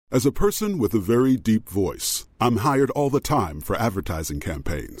As a person with a very deep voice, I'm hired all the time for advertising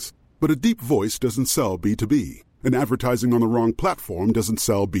campaigns. But a deep voice doesn't sell B2B, and advertising on the wrong platform doesn't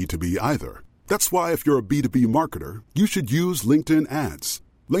sell B2B either. That's why if you're a B2B marketer, you should use LinkedIn ads.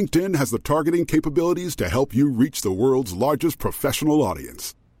 LinkedIn has the targeting capabilities to help you reach the world's largest professional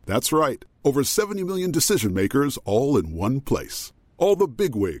audience. That's right, over 70 million decision makers all in one place. All the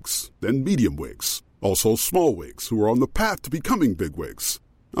big wigs, then medium wigs, also small wigs who are on the path to becoming big wigs.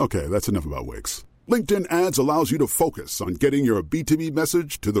 Okay, that's enough about wigs. LinkedIn ads allows you to focus on getting your B2B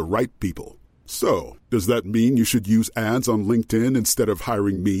message to the right people. So, does that mean you should use ads on LinkedIn instead of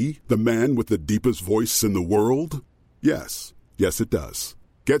hiring me, the man with the deepest voice in the world? Yes. Yes, it does.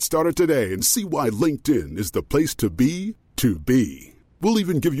 Get started today and see why LinkedIn is the place to be to be. We'll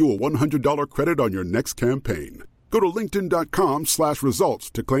even give you a $100 credit on your next campaign. Go to linkedin.com/results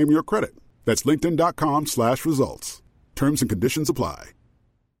to claim your credit. That's linkedin.com/results. Terms and conditions apply.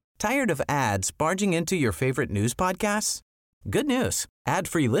 Tired of ads barging into your favorite news podcasts? Good news.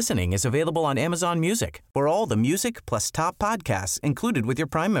 Ad-free listening is available on Amazon Music for all the music plus top podcasts included with your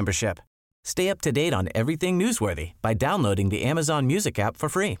Prime membership. Stay up to date on everything newsworthy by downloading the Amazon Music app for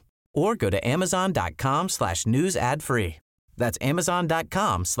free or go to amazon.com/news ad free. That's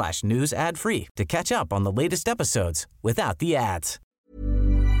amazon.com/news ad free to catch up on the latest episodes without the ads.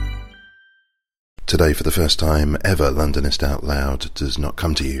 Today, for the first time ever, Londonist Out Loud does not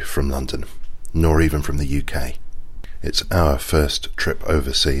come to you from London, nor even from the UK. It's our first trip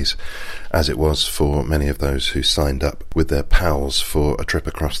overseas, as it was for many of those who signed up with their pals for a trip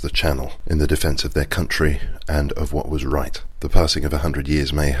across the Channel in the defence of their country and of what was right. The passing of 100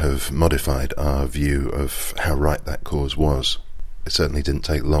 years may have modified our view of how right that cause was. It certainly didn't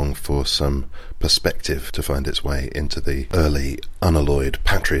take long for some perspective to find its way into the early, unalloyed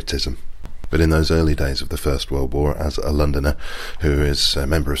patriotism. But in those early days of the First World War, as a Londoner who is a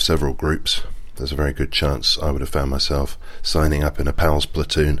member of several groups, there's a very good chance I would have found myself signing up in a PALS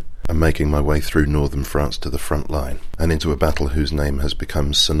platoon and making my way through northern France to the front line, and into a battle whose name has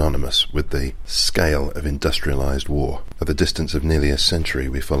become synonymous with the scale of industrialised war. At the distance of nearly a century,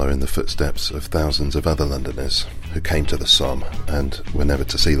 we follow in the footsteps of thousands of other Londoners who came to the Somme and were never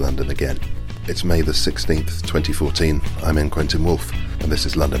to see London again. It's May the 16th, 2014. I'm N. Quentin Woolf, and this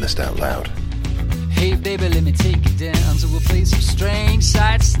is Londonist Out Loud. Hey baby, let me take you down to a place of strange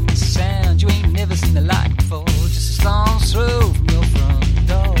sights and sounds. You ain't never seen the like before, just a stone's throw from your front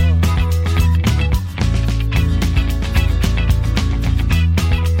door.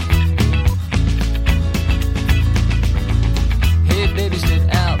 Hey baby, step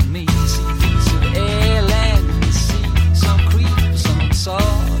out with me, see a piece of air, land in the sea. Some creep, some saw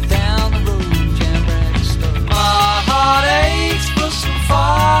down the road, jam brand store. My heart aches for some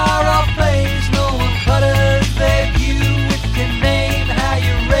far off place.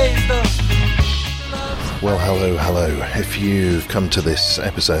 Well, hello. If you've come to this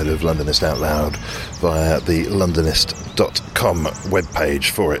episode of Londonist Out Loud via the Londonist.com webpage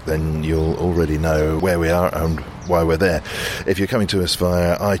for it, then you'll already know where we are and why we're there. If you're coming to us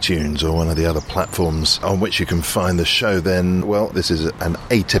via iTunes or one of the other platforms on which you can find the show, then, well, this is an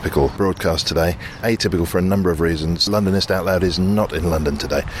atypical broadcast today. Atypical for a number of reasons. Londonist Out Loud is not in London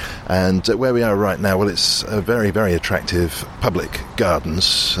today. And where we are right now, well, it's a very, very attractive public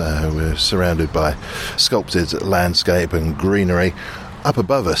gardens. We're surrounded by sculpted landscape and greenery. Up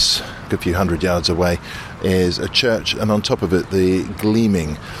above us, a few hundred yards away, is a church, and on top of it, the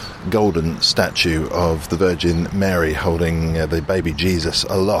gleaming golden statue of the Virgin Mary holding the baby Jesus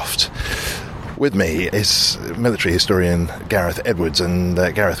aloft. With me is military historian Gareth Edwards, and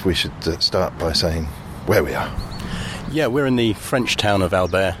Gareth, we should start by saying where we are. Yeah, we're in the French town of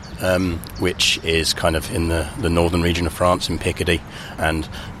Albert, which is kind of in the northern region of France, in Picardy, and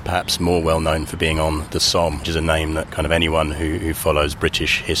perhaps more well known for being on the Somme, which is a name that kind of anyone who follows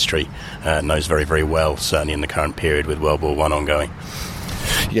British history knows very, very well, certainly in the current period with World War I ongoing.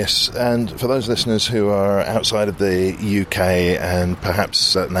 Yes, and for those listeners who are outside of the UK and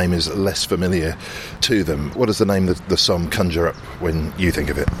perhaps that name is less familiar to them, what does the name the Somme conjure up when you think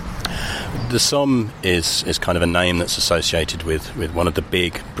of it? The Somme is kind of a name that's associated with one of the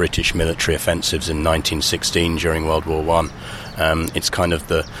big British military offensives in 1916 during World War I. It's kind of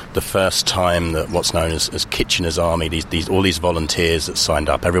the first time that what's known as Kitchener's Army, all these volunteers that signed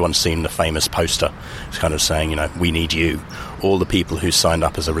up, everyone's seen the famous poster. It's kind of saying, we need you. All the people who signed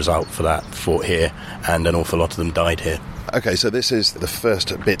up as a result for that fought here, and an awful lot of them died here. Okay, so this is the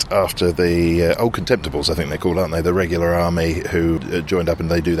first bit after the old Contemptibles, I think they're called, aren't they? The regular army who joined up,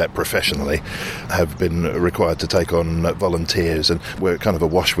 and they do that professionally, have been required to take on volunteers, and we're kind of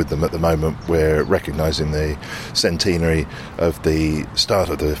awash with them at the moment. We're recognising the centenary of the start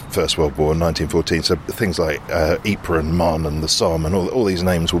of the First World War in 1914. So things like Ypres and Mons and the Somme and all these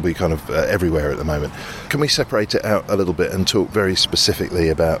names will be kind of everywhere at the moment. Can we separate it out a little bit and talk very specifically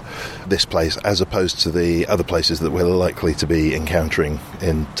about this place as opposed to the other places that we're likely to be encountering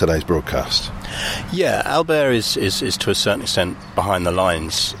in today's broadcast? Yeah, Albert is to a certain extent behind the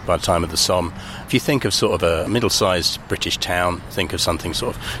lines by the time of the Somme. If you think of sort of a middle-sized British town, think of something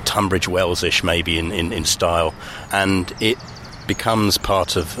sort of Tunbridge Wells-ish maybe in style, and it becomes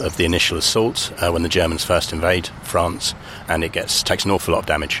part of the initial assault when the Germans first invade France, and it takes an awful lot of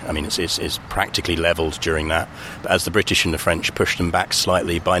damage. I mean, it's practically levelled during that. But as the British and the French push them back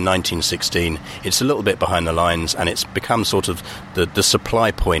slightly, by 1916, it's a little bit behind the lines, and it's become sort of the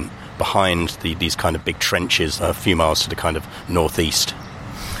supply point behind these kind of big trenches a few miles to the kind of northeast.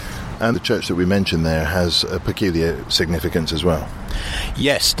 And the church that we mentioned there has a peculiar significance as well.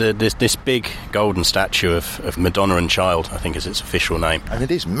 Yes, this big golden statue of Madonna and Child, I think is its official name. And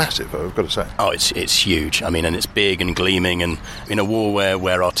it is massive, I've got to say. Oh, it's huge. I mean, and it's big and gleaming, and in a war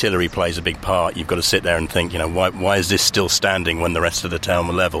where artillery plays a big part, you've got to sit there and think, why is this still standing when the rest of the town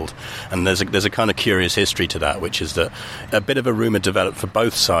were levelled? And there's a kind of curious history to that, which is that a bit of a rumour developed for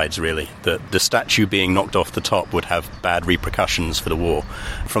both sides, really, that the statue being knocked off the top would have bad repercussions for the war.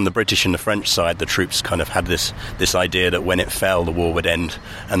 From the British and the French side, the troops kind of had this idea that when it fell, the war would end,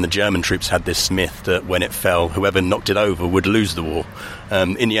 and the German troops had this myth that when it fell, whoever knocked it over would lose the war.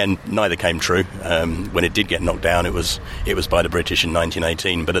 In the end, neither came true. When it did get knocked down, it was by the British in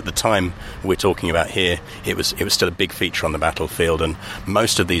 1918. But at the time we're talking about here, it was still a big feature on the battlefield. And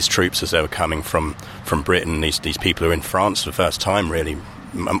most of these troops, as they were coming from Britain, these people who are in France for the first time, really,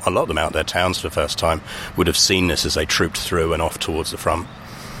 a lot of them out their towns for the first time, would have seen this as they trooped through and off towards the front.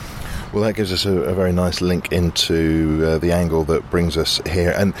 Well, that gives us a very nice link into the angle that brings us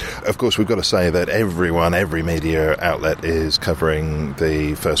here. And, of course, we've got to say that every media outlet is covering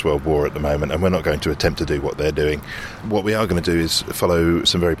the First World War at the moment, and we're not going to attempt to do what they're doing. What we are going to do is follow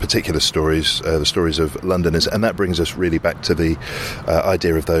some very particular stories, the stories of Londoners, and that brings us really back to the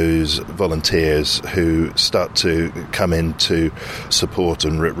idea of those volunteers who start to come in to support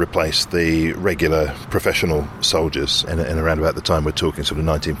and replace the regular professional soldiers in around about the time we're talking, sort of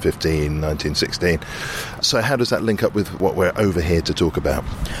 1915. 1916. So how does that link up with what we're over here to talk about?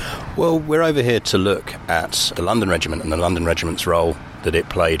 Well, we're over here to look at the London Regiment and the London Regiment's role that it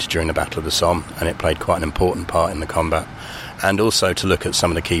played during the Battle of the Somme, and it played quite an important part in the combat. And also to look at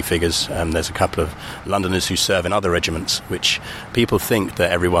some of the key figures. There's a couple of Londoners who serve in other regiments, which people think that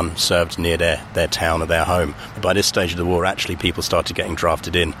everyone served near their town or their home. But by this stage of the war, actually, people started getting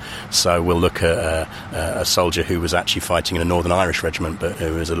drafted in. So we'll look at a soldier who was actually fighting in a Northern Irish regiment, but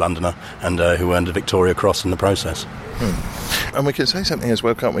who was a Londoner, and who earned a Victoria Cross in the process. And we can say something as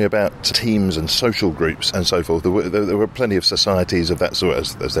well, can't we, about teams and social groups and so forth. There were plenty of societies of that sort,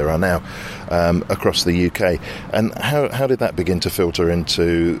 as there are now, across the UK. And how did that begin to filter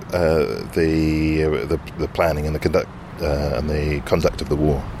into the planning and the conduct of the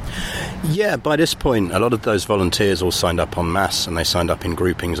war? Yeah, by this point, a lot of those volunteers all signed up en masse, and they signed up in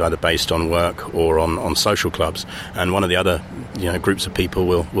groupings either based on work or on social clubs. And one of the other groups of people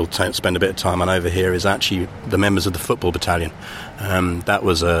we'll spend a bit of time on over here is actually the members of the football battalion. That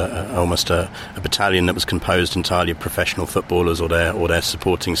was almost a battalion that was composed entirely of professional footballers or their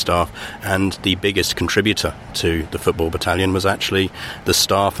supporting staff, and the biggest contributor to the football battalion was actually the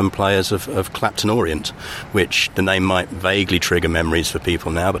staff and players of Clapton Orient, which the name might vaguely trigger memories for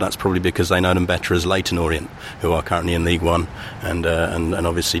people now, but that's probably because they know them better as Leyton Orient, who are currently in League One and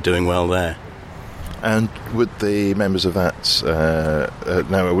obviously doing well there. And would the members of that,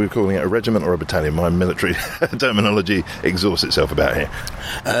 now are we calling it a regiment or a battalion? My military terminology exhausts itself about here.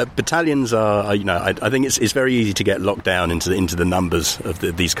 Battalions are, I think it's very easy to get locked down into the numbers of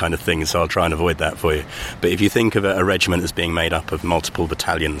these kind of things, so I'll try and avoid that for you. But if you think of a regiment as being made up of multiple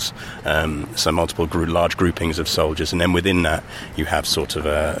battalions, so multiple large groupings of soldiers, and then within that you have sort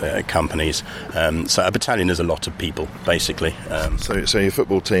of companies. So a battalion is a lot of people, basically. So your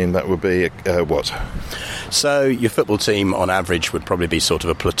football team, that would be what? So your football team, on average, would probably be sort of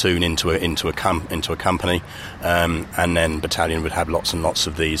a platoon into a company, and then battalion would have lots and lots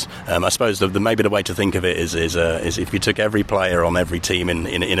of these. I suppose maybe the way to think of it is if you took every player on every team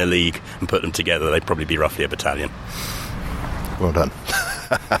in a league and put them together, they'd probably be roughly a battalion. Well done.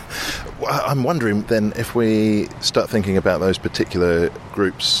 I'm wondering then, if we start thinking about those particular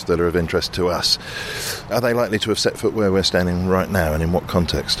groups that are of interest to us, are they likely to have set foot where we're standing right now, and in what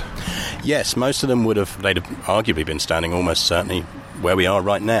context? Yes, most of them they'd have arguably been standing almost certainly where we are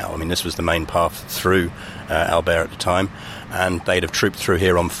right now. I mean, this was the main path through Albert at the time, and they'd have trooped through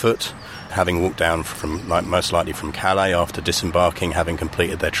here on foot. having walked down from, most likely from Calais after disembarking, having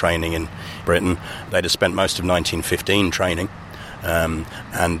completed their training in Britain. They'd have spent most of 1915 training,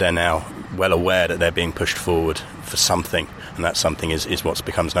 and they're now well aware that they're being pushed forward for something, and that something is what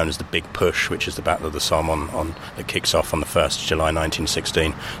becomes known as the Big Push, which is the Battle of the Somme that kicks off on the 1st of July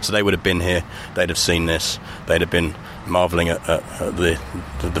 1916. So they would have been here, they'd have seen this, they'd have been marvelling at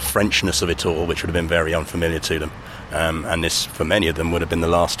the Frenchness of it all, which would have been very unfamiliar to them. And this, for many of them, would have been the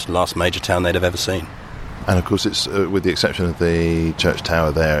last major town they'd have ever seen. And of course, it's with the exception of the church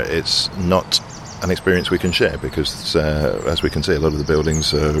tower there, it's not an experience we can share because, as we can see, a lot of the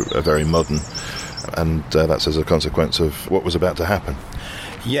buildings are very modern, and that's as a consequence of what was about to happen.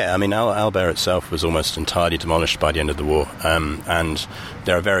 Yeah, I mean, Albert itself was almost entirely demolished by the end of the war, and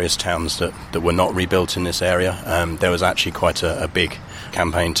there are various towns that were not rebuilt in this area. There was actually quite a big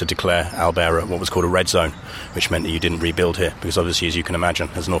campaign to declare Albert what was called a red zone, which meant that you didn't rebuild here, because obviously, as you can imagine,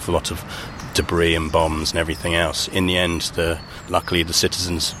 there's an awful lot of debris and bombs and everything else. In the end, luckily the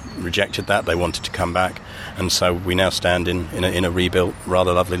citizens rejected that. They wanted to come back, and so we now stand in a rebuilt,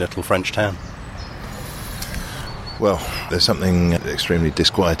 rather lovely little French town. Well, there's something extremely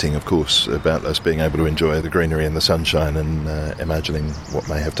disquieting, of course, about us being able to enjoy the greenery and the sunshine and imagining what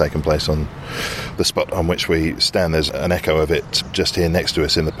may have taken place on the spot on which we stand. There's an echo of it just here next to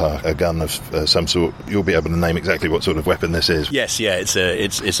us in the park, a gun of some sort. You'll be able to name exactly what sort of weapon this is. Yes, yeah,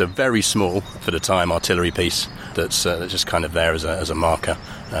 it's a very small, for the time, artillery piece that's just kind of there as a marker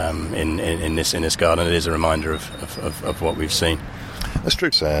in this garden. It is a reminder of what we've seen. That's true.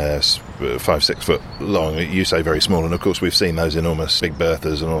 It's 5-6 foot long. You say very small, and of course we've seen those enormous big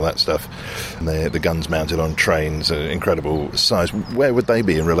Berthas and all that stuff. And the guns mounted on trains, incredible size. Where would they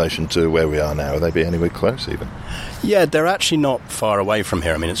be in relation to where we are now? Would they be anywhere close even? Yeah, they're actually not far away from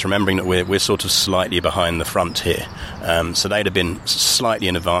here. I mean, it's remembering that we're sort of slightly behind the front here. So they'd have been slightly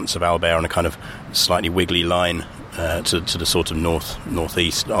in advance of Albert on a kind of slightly wiggly line to the sort of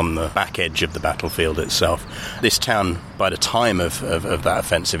northeast on the back edge of the battlefield itself. This town, by the time of that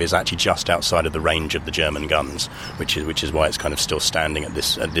offensive, is actually just outside of the range of the German guns, which is why it's kind of still standing at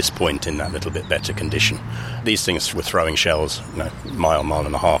this point in that little bit better condition. These things were throwing shells, mile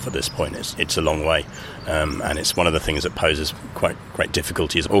and a half at this point. It's a long way, and it's one of the things that poses quite great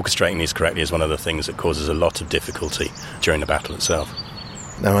difficulties. Orchestrating these correctly is one of the things that causes a lot of difficulty during the battle itself.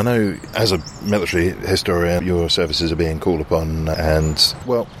 Now, I know, as a military historian, your services are being called upon, and,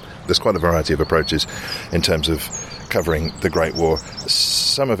 well, there's quite a variety of approaches in terms of covering the Great War.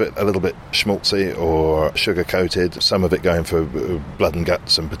 Some of it a little bit schmaltzy or sugar-coated, some of it going for blood and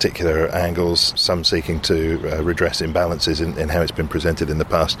guts and particular angles, some seeking to redress imbalances in how it's been presented in the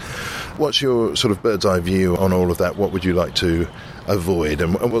past. What's your sort of bird's-eye view on all of that? What would you like to avoid,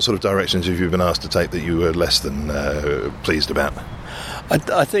 and what sort of directions have you been asked to take that you were less than pleased about?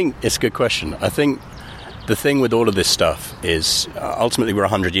 I think it's a good question. I think the thing with all of this stuff is ultimately we're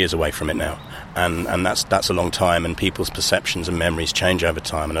 100 years away from it now, and that's a long time, and people's perceptions and memories change over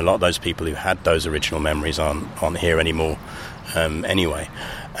time, and a lot of those people who had those original memories aren't here anymore anyway.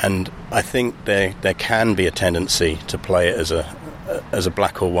 And I think there can be a tendency to play it as a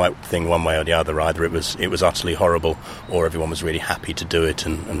black or white thing one way or the other. Either it was utterly horrible, or everyone was really happy to do it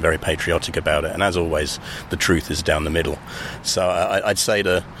and very patriotic about it. And as always, the truth is down the middle. So I'd say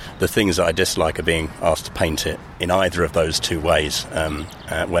the things that I dislike are being asked to paint it in either of those two ways,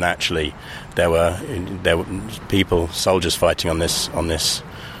 when actually there were people, soldiers fighting on this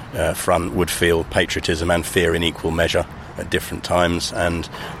front would feel patriotism and fear in equal measure at different times, and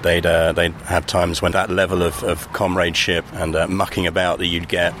they'd have times when that level of comradeship and mucking about that you'd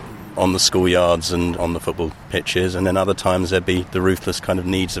get on the schoolyards and on the football pitches, and then other times there'd be the ruthless kind of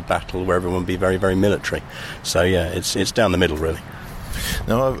needs of battle where everyone would be very, very military. So yeah, it's down the middle really.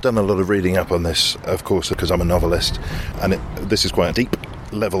 Now, I've done a lot of reading up on this, of course, because I'm a novelist, and this is quite a deep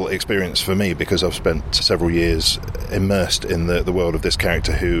level experience for me because I've spent several years immersed in the world of this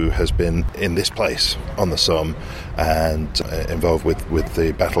character who has been in this place on the Somme and involved with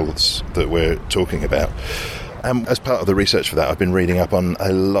the battles that we're talking about. And as part of the research for that, I've been reading up on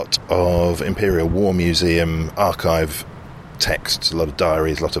a lot of Imperial War Museum archive texts, a lot of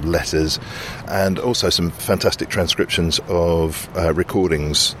diaries, a lot of letters, and also some fantastic transcriptions of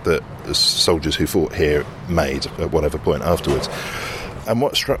recordings that the soldiers who fought here made at whatever point afterwards. And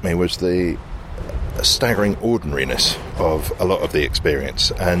what struck me was the staggering ordinariness of a lot of the experience.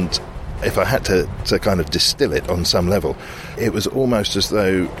 And if I had to kind of distill it on some level, it was almost as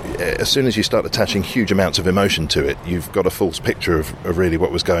though as soon as you start attaching huge amounts of emotion to it, you've got a false picture of really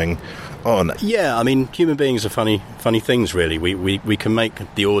what was going on. Yeah, I mean, human beings are funny things, really. We can make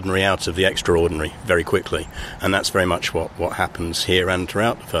the ordinary out of the extraordinary very quickly, and that's very much what happens here and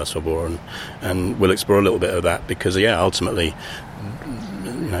throughout the First World War, and we'll explore a little bit of that, because, ultimately,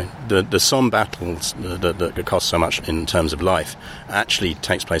 the Somme battles that cost so much in terms of life actually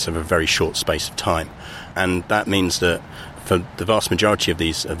takes place over a very short space of time, and that means that for the vast majority of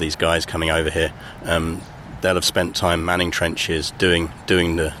these guys coming over here, they'll have spent time manning trenches, doing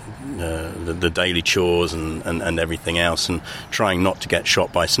the daily chores and everything else, and trying not to get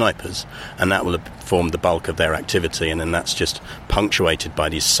shot by snipers, and that will have formed the bulk of their activity, and then that's just punctuated by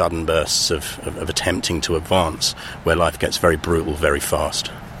these sudden bursts of attempting to advance, where life gets very brutal very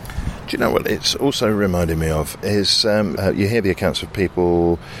fast. Do you know what it's also reminded me of is you hear the accounts of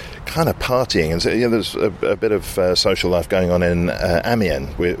people kind of partying, and so, there's a bit of social life going on in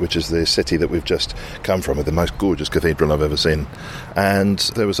Amiens, which is the city that we've just come from, with the most gorgeous cathedral I've ever seen, and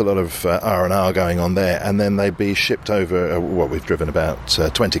there was a lot of R&R going on there, and then they'd be shipped over we've driven about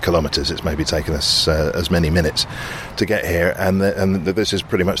 20 kilometres. It's maybe taken us as many minutes to get here, and this is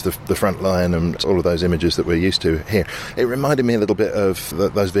pretty much the front line and all of those images that we're used to here. It reminded me a little bit of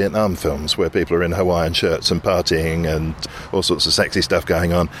those Vietnam films where people are in Hawaiian shirts and partying and all sorts of sexy stuff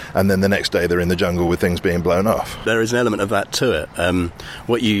going on, and then the next day they're in the jungle with things being blown off. There is an element of that to it.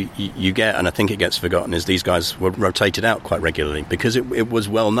 What you get, and I think it gets forgotten, is these guys were rotated out quite regularly, because it was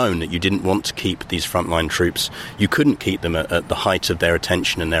well known that you didn't want to keep these frontline troops. You couldn't keep them at the height of their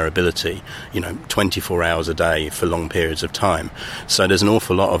attention and their ability, 24 hours a day for long periods of time. So there's an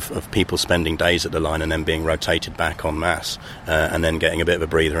awful lot of people spending days at the line and then being rotated back en masse, and then getting a bit of a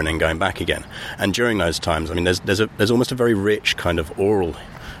breather and then going back again. And during those times, there's almost a very rich kind of oral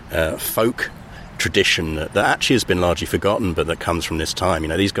folk tradition that actually has been largely forgotten, but that comes from this time.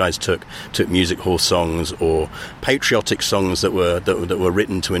 These guys took music hall songs or patriotic songs that were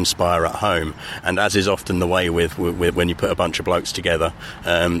written to inspire at home, and as is often the way with when you put a bunch of blokes together,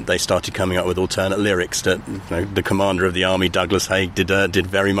 they started coming up with alternate lyrics that the commander of the army, Douglas Haig, did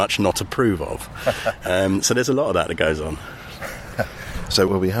very much not approve of. So there's a lot of that goes on. So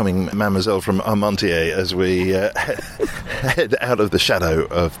we'll be humming Mademoiselle from Armentières as we head out of the shadow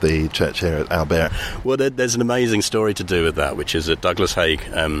of the church here at Albert. Well, there's an amazing story to do with that, which is that Douglas Haig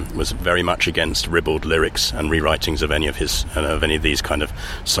was very much against ribald lyrics and rewritings of any of these kind of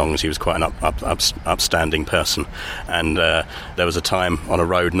songs. He was quite an upstanding person, and there was a time on a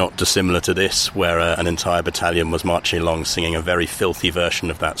road not dissimilar to this where an entire battalion was marching along singing a very filthy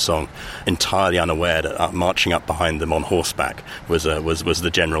version of that song, entirely unaware that marching up behind them on horseback was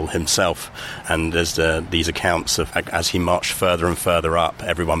the general himself. And there's these accounts of, as he marched further and further up,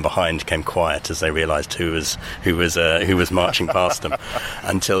 everyone behind came quiet as they realised who was marching past them,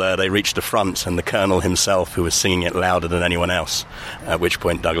 until they reached the front, and the colonel himself, who was singing it louder than anyone else, at which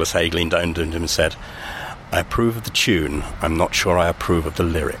point Douglas Haig leaned down to him and said, "I approve of the tune, I'm not sure I approve of the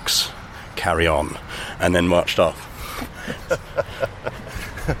lyrics. Carry on," and then marched off.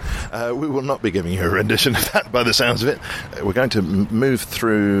 We will not be giving you a rendition of that by the sounds of it. We're going to move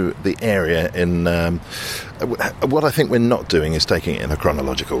through the area in... what I think we're not doing is taking it in a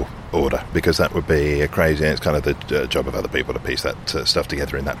chronological order, because that would be crazy, and it's kind of the job of other people to piece that stuff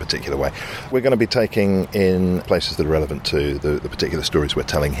together in that particular way. We're going to be taking in places that are relevant to the particular stories we're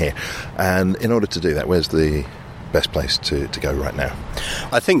telling here. And in order to do that, where's the best place to go right now?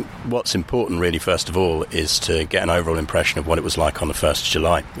 I think what's important really, first of all, is to get an overall impression of what it was like on the 1st of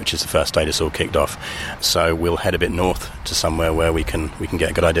July, which is the first day this all kicked off. So we'll head a bit north to somewhere where we can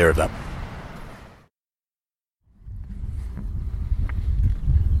get a good idea of that.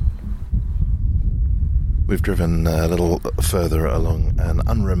 We've driven a little further along an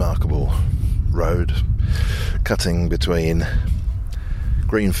unremarkable road cutting between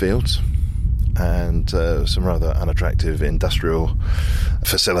green fields and some rather unattractive industrial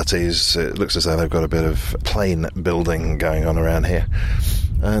facilities. It looks as though they've got a bit of plain building going on around here.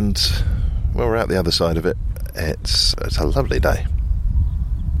 And, well, we're out the other side of it. It's a lovely day.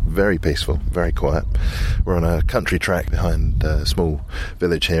 Very peaceful, very quiet. We're on a country track behind a small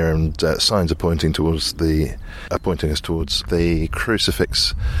village here, and signs are pointing us towards the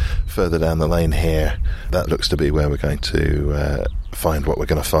crucifix further down the lane here. That looks to be where we're going to find what we're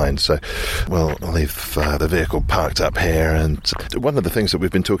going to find. So we'll leave the vehicle parked up here, and one of the things that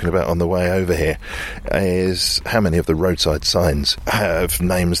we've been talking about on the way over here is how many of the roadside signs have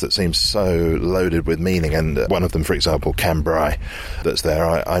names that seem so loaded with meaning, and one of them, for example, Cambrai, that's there,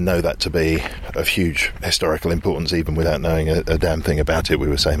 I know that to be of huge historical importance even without knowing a damn thing about it. We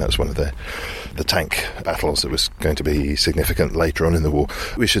were saying that's one of the tank battles that was going to be significant later on in the war.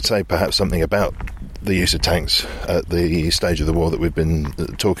 We should say perhaps something about the use of tanks at the stage of the war that we've been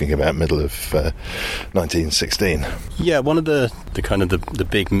talking about, middle of 1916. Yeah, one of the kind of the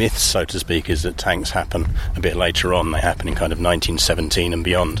big myths, so to speak, is that tanks happen a bit later on. They happen in kind of 1917 and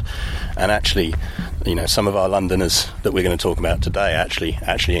beyond. And actually, some of our Londoners that we're going to talk about today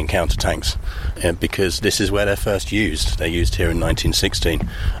actually encounter tanks because this is where they're first used. They're used here in 1916.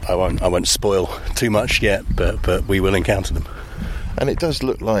 I won't spoil too much yet, but we will encounter them. And it does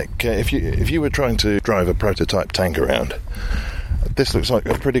look like if you were trying to drive a prototype tank around, this looks like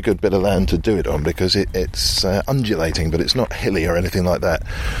a pretty good bit of land to do it on, because it's undulating, but it's not hilly or anything like that.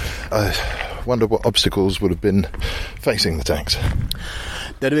 I wonder what obstacles would have been facing the tanks.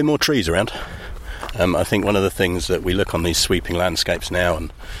 There'd have been more trees around. I think one of the things that we look on these sweeping landscapes now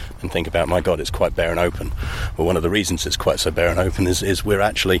and think about, my God, it's quite bare and open. Well, one of the reasons it's quite so bare and open is we're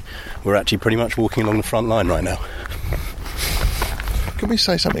actually pretty much walking along the front line right now. Can we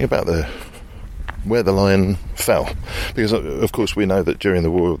say something about where the line fell? Because, of course, we know that during the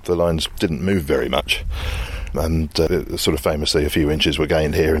war the lines didn't move very much, and sort of famously a few inches were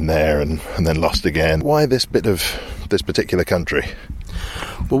gained here and there and then lost again. Why this bit of this particular country?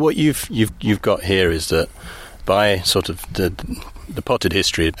 Well, what you've got here is that by sort of the potted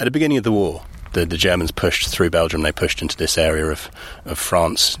history, at the beginning of the war, the Germans pushed through Belgium. They pushed into this area of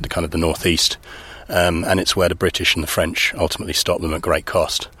France, the kind of the northeast. And it's where the British and the French ultimately stopped them at great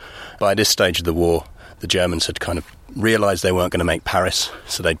cost. By this stage of the war, the Germans had kind of realised they weren't going to make Paris,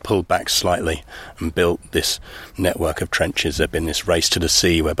 so they'd pulled back slightly and built this network of trenches. There'd been this race to the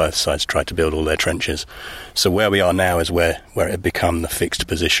sea where both sides tried to build all their trenches. So where we are now is where it had become the fixed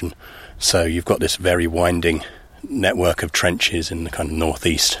position. So you've got this very winding network of trenches in the kind of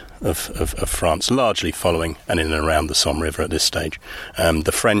northeast of France, largely following and in and around the Somme River at this stage.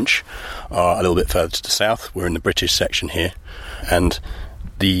 The French are a little bit further to the south. We're in the British section here, and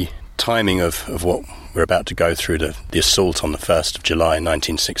the timing of what we're about to go through, the assault on the 1st of July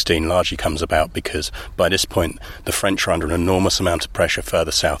 1916, largely comes about because by this point the French are under an enormous amount of pressure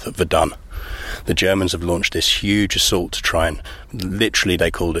further south at Verdun. The Germans have launched this huge assault to try and, literally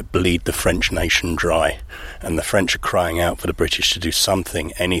they called it, bleed the French nation dry. And the French are crying out for the British to do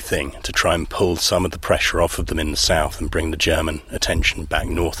something, anything, to try and pull some of the pressure off of them in the south and bring the German attention back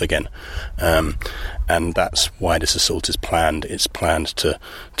north again. And that's why this assault is planned. It's planned to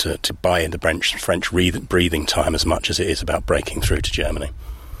buy the French breathing time as much as it is about breaking through to Germany.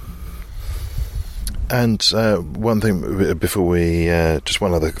 And one thing before we, just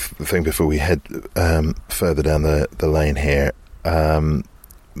one other thing before we head further down the lane here.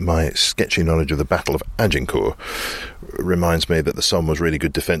 My sketchy knowledge of the Battle of Agincourt reminds me that the Somme was really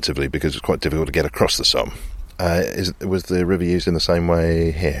good defensively because it's quite difficult to get across the Somme. Was the river used in the same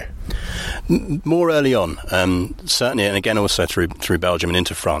way here? More early on, certainly, and again also through Belgium and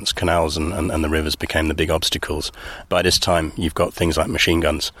into France, canals and the rivers became the big obstacles. By this time, you've got things like machine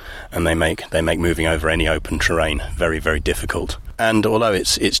guns, and they make moving over any open terrain very, very difficult. And although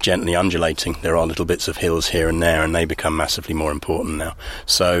it's gently undulating, there are little bits of hills here and there, and they become massively more important now.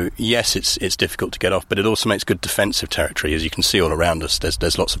 So yes, it's difficult to get off, but it also makes good defensive territory. As you can see all around us,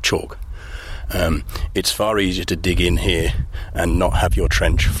 there's lots of chalk. It's far easier to dig in here and not have your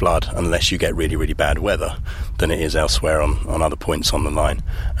trench flood unless you get really, really bad weather than it is elsewhere on other points on the line.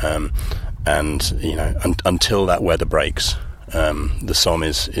 Until that weather breaks, the Somme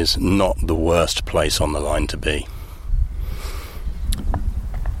is not the worst place on the line to be.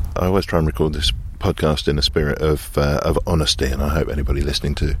 I always try and record this podcast in a spirit of honesty, and I hope anybody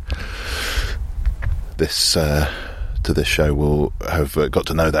listening to this show will have got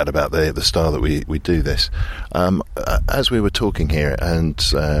to know that about the style that we do this. As we were talking here, and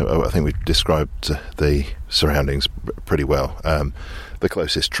I think we described the surroundings pretty well. The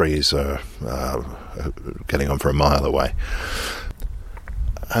closest trees are getting on for a mile away.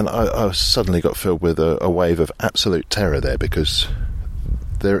 And I suddenly got filled with a wave of absolute terror there, because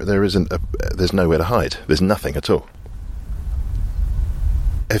there's nowhere to hide. There's nothing at all.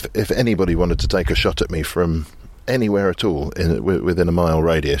 If anybody wanted to take a shot at me from anywhere at all within a mile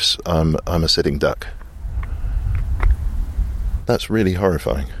radius, I'm a sitting duck. That's really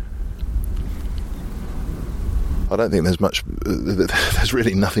horrifying. I don't think there's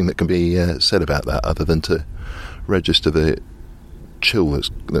really nothing that can be said about that other than to register the chill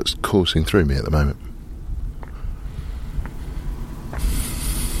that's coursing through me at the moment.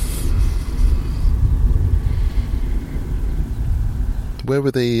 Where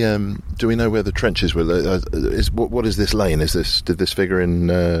were the? Do we know where the trenches were? What is this lane? Did this figure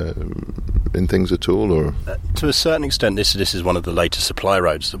in things at all, or to a certain extent, this is one of the later supply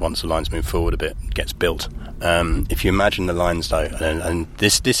roads that once the lines move forward a bit gets built. If you imagine the lines though, and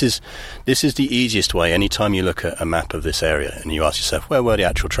this is the easiest way. Anytime you look at a map of this area and you ask yourself where were the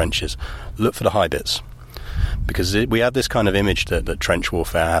actual trenches, look for the high bits, because we have this kind of image that trench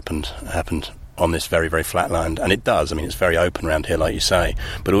warfare happened on this very, very flat land, and it does. I mean, it's very open around here, like you say,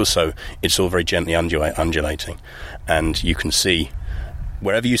 but also it's all very gently undulating, and you can see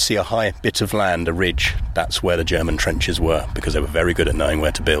wherever you see a high bit of land, a ridge, that's where the German trenches were, because they were very good at knowing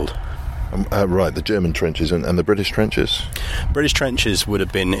where to build. Right, the German trenches and the British trenches? British trenches would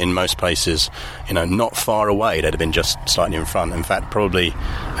have been in most places, not far away. They'd have been just slightly in front. In fact, probably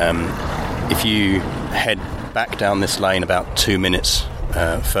if you head back down this lane about 2 minutes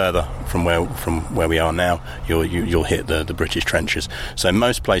further from where we are now, you'll hit the British trenches. So in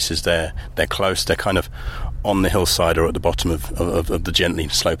most places they're close. They're kind of on the hillside or at the bottom of the gently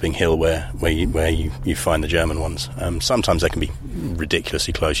sloping hill where you find the German ones. Sometimes they can be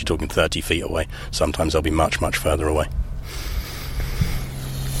ridiculously close. You're talking 30 feet away. Sometimes they'll be much, much further away.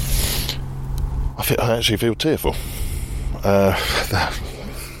 I actually feel tearful. I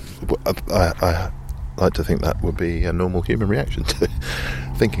like to think that would be a normal human reaction to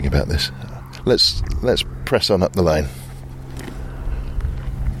thinking about this. Let's press on up the lane.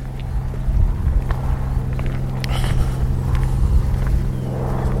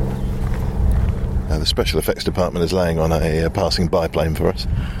 The special effects department is laying on a passing biplane for us.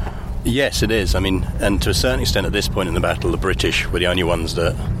 Yes, it is. I mean, and to a certain extent at this point in the battle, the British were the only ones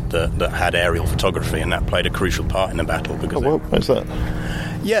that had aerial photography, and that played a crucial part in the battle. Because why's that?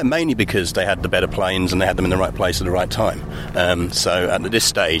 Yeah, mainly because they had the better planes and they had them in the right place at the right time. So at this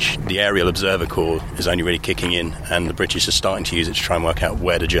stage, the Aerial Observer Corps is only really kicking in, and the British are starting to use it to try and work out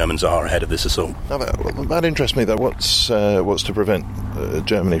where the Germans are ahead of this assault. Now that interests me, though. What's to prevent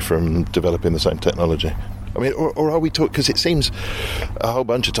Germany from developing the same technology? I mean, or are we talking... Because it seems a whole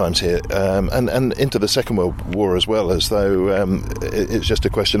bunch of times here, and into the Second World War as well, as though it's just a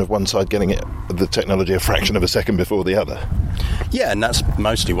question of one side getting the technology a fraction of a second before the other. Yeah, and that's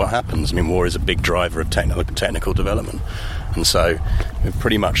mostly what happens. I mean, war is a big driver of technical development. And so,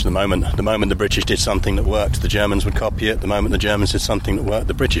 pretty much the moment the British did something that worked, the Germans would copy it. The moment the Germans did something that worked,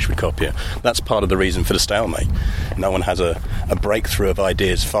 the British would copy it. That's part of the reason for the stalemate. No one has a breakthrough of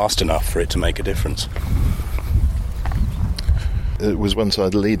ideas fast enough for it to make a difference. Was one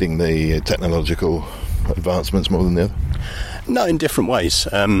side leading the technological advancements more than the other? No, in different ways.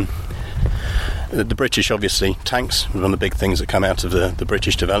 The British, obviously, tanks were one of the big things that come out of the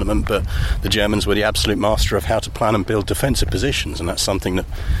British development, but the Germans were the absolute master of how to plan and build defensive positions, and that's something that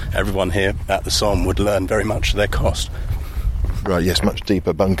everyone here at the Somme would learn very much to their cost. Right, yes, much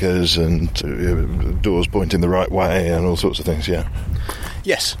deeper bunkers and doors pointing the right way and all sorts of things, yeah.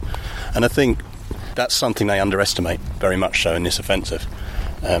 Yes, and I think that's something they underestimate very much so in this offensive.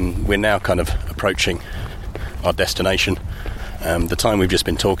 We're now kind of approaching our destination. The time we've just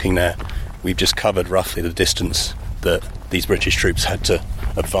been talking there, we've just covered roughly the distance that these British troops had to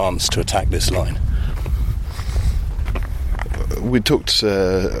advance to attack this line. We talked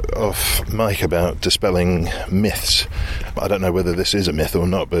off mic about dispelling myths. I don't know whether this is a myth or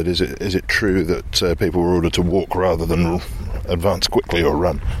not, but is it true that people were ordered to walk rather than advance quickly or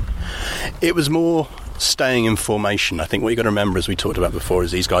run? It was more staying in formation. I think what you've got to remember, as we talked about before,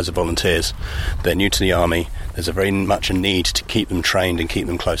 is these guys are volunteers. They're new to the army. There's a very much a need to keep them trained and keep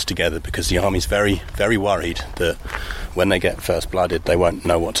them close together, because the army's very, very worried that when they get first blooded, they won't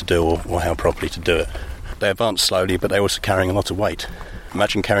know what to do or how properly to do it. They advance slowly, but they're also carrying a lot of weight.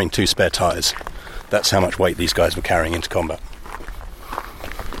 Imagine carrying 2 spare tyres. That's how much weight these guys were carrying into combat.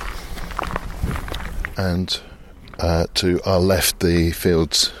 And to our left, the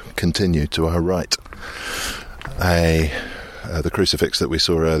fields continue. To our right, the crucifix that we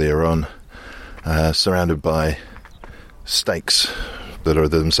saw earlier on, surrounded by stakes that are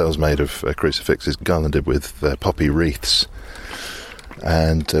themselves made of crucifixes garlanded with poppy wreaths,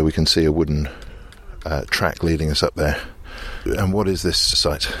 and we can see a wooden track leading us up there. And what is this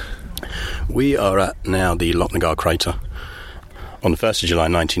site? We are at now the Lochnagar crater. On the 1st of July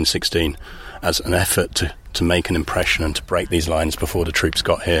 1916, as an effort to make an impression and to break these lines before the troops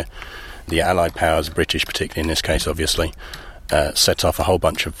got here, the Allied powers, British particularly in this case obviously, set off a whole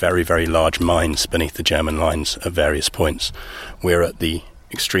bunch of very, very large mines beneath the German lines at various points. We're at the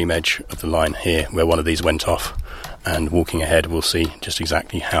extreme edge of the line here where one of these went off, and walking ahead we'll see just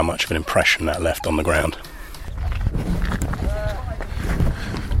exactly how much of an impression that left on the ground.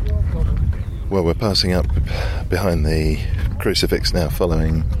 Well, we're passing up behind the crucifix now,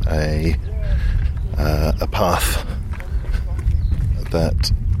 following a path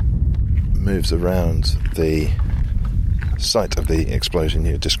that moves around the site of the explosion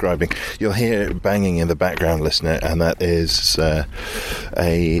you're describing. You'll hear banging in the background, listener, and that is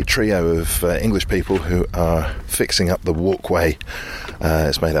a trio of English people who are fixing up the walkway.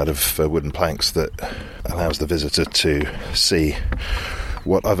 It's made out of wooden planks that allows the visitor to see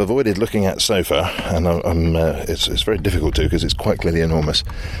what I've avoided looking at so far, and it's very difficult to, because it's quite clearly enormous.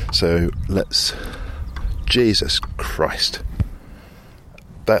 So let's... Jesus Christ.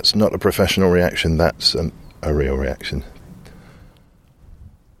 That's not a professional reaction, that's a real reaction.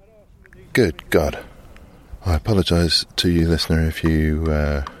 Good God. I apologise to you, listener, if you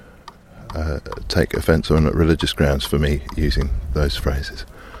take offence on religious grounds for me using those phrases.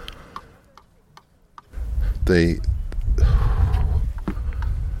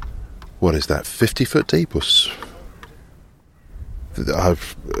 What is that, 50 foot deep?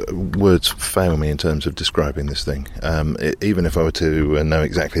 Words fail me in terms of describing this thing. Even if I were to know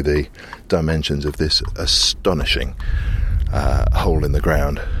exactly the dimensions of this astonishing hole in the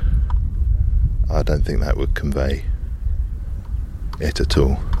ground, I don't think that would convey it at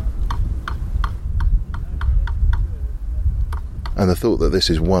all. And the thought that this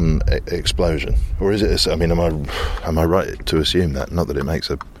is one explosion, or is it? Am I right to assume that? Not that it makes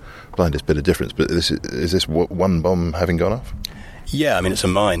a blindest bit of difference, but is this one bomb having gone off? Yeah, I mean, it's a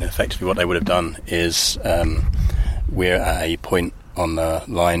mine. Effectively, what they would have done is we're at a point on the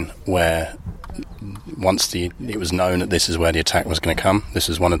line where once it was known that this is where the attack was going to come, this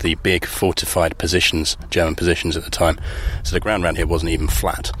was one of the big fortified positions, German positions at the time. So the ground around here wasn't even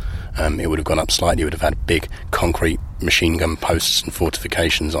flat. It would have gone up slightly. It would have had big concrete machine gun posts and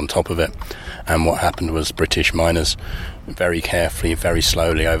fortifications on top of it. And what happened was British miners very carefully, very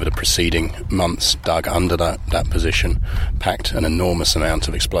slowly over the preceding months dug under that position, packed an enormous amount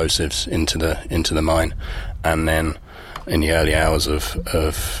of explosives into the mine, and then in the early hours of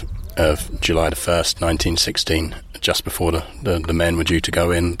July the 1st, 1916, just before the men were due to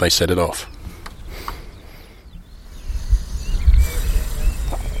go in, they set it off.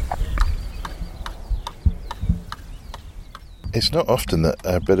 It's not often that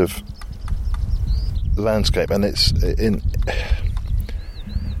a bit of landscape, and it's in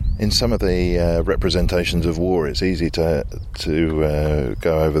some of the representations of war, it's easy to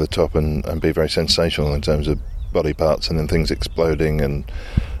go over the top and be very sensational in terms of body parts and then things exploding, and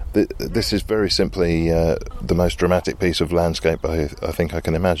this is very simply the most dramatic piece of landscape I think I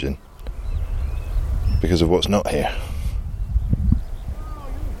can imagine, because of what's not here.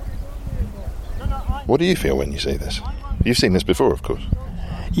 What do you feel when you see this? You've seen this before, of course.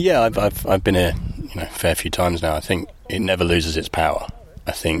 Yeah, I've been here, a fair few times now. I think it never loses its power.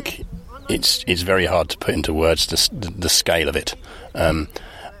 I think it's very hard to put into words the scale of it. And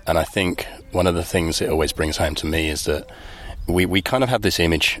I think one of the things it always brings home to me is that we kind of have this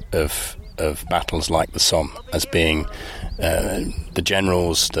image of battles like the Somme as being the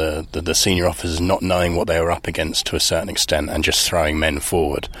generals, the senior officers not knowing what they were up against to a certain extent and just throwing men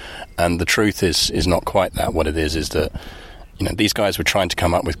forward. And the truth is not quite that. What it is that these guys were trying to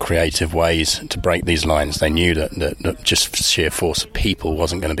come up with creative ways to break these lines. They knew that just sheer force of people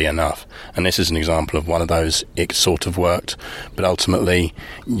wasn't going to be enough. And this is an example of one of those. It sort of worked, but ultimately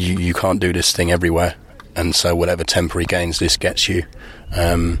you can't do this thing everywhere. And so whatever temporary gains this gets you,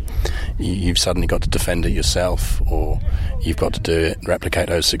 you've suddenly got to defend it yourself, or you've got to replicate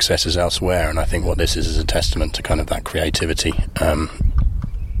those successes elsewhere. And I think what this is a testament to kind of that creativity.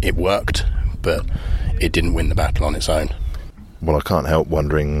 It worked, but it didn't win the battle on its own. Well, I can't help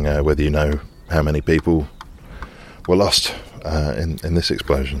wondering whether you know how many people were lost in this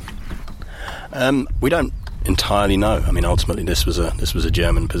explosion. We don't entirely know. I mean, ultimately, this was a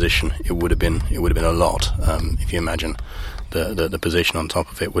German position. It would have been a lot. If you imagine the position on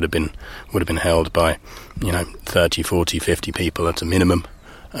top of it would have been held by 30, 40, 50 people at a minimum.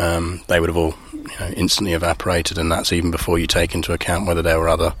 They would have all instantly evaporated, and that's even before you take into account whether there were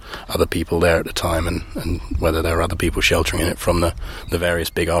other people there at the time, and whether there were other people sheltering in it from the various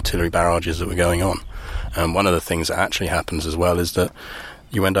big artillery barrages that were going on. One of the things that actually happens as well is that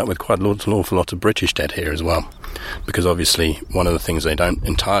you end up with quite an awful lot of British dead here as well, because obviously one of the things they don't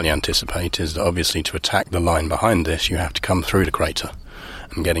entirely anticipate is that obviously to attack the line behind this you have to come through the crater,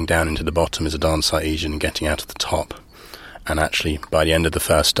 and getting down into the bottom is a darn sight easier than getting out of the top. And actually, by the end of the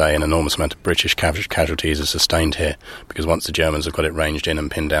first day, an enormous amount of British casualties are sustained here, because once the Germans have got it ranged in and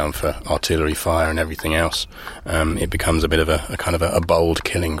pinned down for artillery fire and everything else, it becomes a bit of a kind of a bold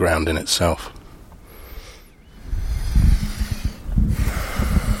killing ground in itself.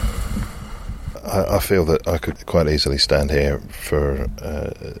 I feel that I could quite easily stand here for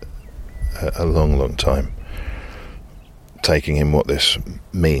a long, long time, taking in what this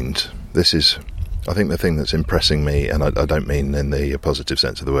means. This is, I think, the thing that's impressing me, and I don't mean in the positive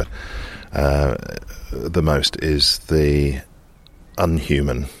sense of the word, the most, is the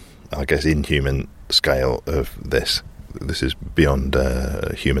unhuman, I guess inhuman scale of this. This is beyond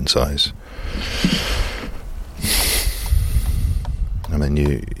human size. I mean,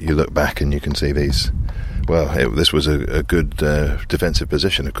 you look back and you can see these. Well, this was a good defensive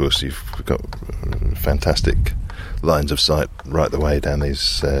position, of course. You've got fantastic lines of sight right the way down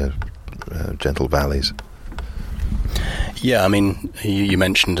these gentle valleys. Yeah, I mean, you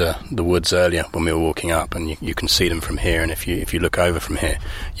mentioned the woods earlier when we were walking up, and you can see them from here, and if you look over from here,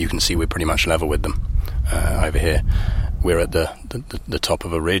 you can see we're pretty much level with them over here. We're at the top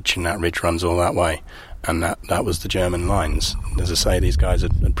of a ridge, and that ridge runs all that way. And that was the German lines. As I say, these guys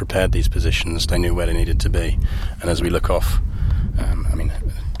had prepared these positions. They knew where they needed to be. And as we look off,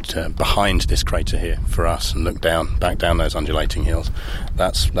 behind this crater here for us, and look back down those undulating hills,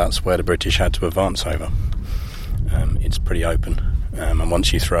 that's where the British had to advance over. It's pretty open. And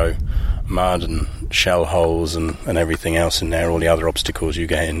once you throw mud and shell holes and everything else in there, all the other obstacles you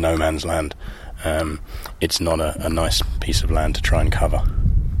get in no man's land, it's not a nice piece of land to try and cover.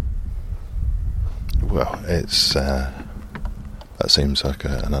 Well, it's that seems like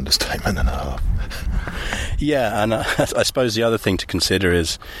an understatement and a half. Yeah, and I suppose the other thing to consider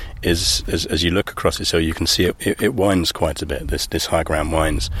is as you look across it, so you can see it winds quite a bit. This high ground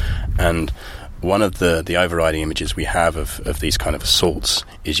winds, and one of the overriding images we have of these kind of assaults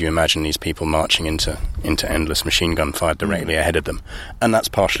is you imagine these people marching into endless machine gun fire directly ahead of them. And that's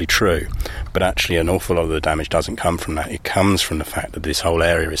partially true, but actually an awful lot of the damage doesn't come from that. It comes from the fact that this whole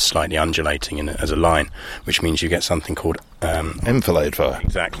area is slightly undulating as a line, which means you get something called enfilade fire.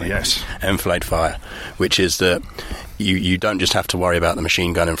 Exactly. Yes. Enfilade fire, which is that you don't just have to worry about the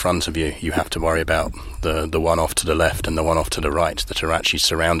machine gun in front of you, you have to worry about the one off to the left and the one off to the right that are actually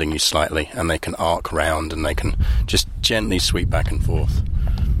surrounding you slightly, and they can arc round and they can just gently sweep back and forth.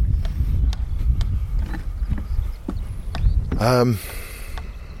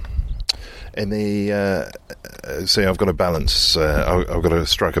 In the see, I've got to balance. I've got to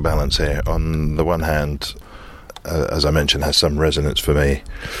strike a balance here. On the one hand, as I mentioned, has some resonance for me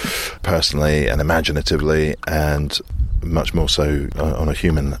personally and imaginatively, and much more so on a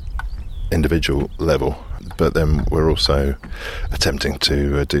human individual level. But then we're also attempting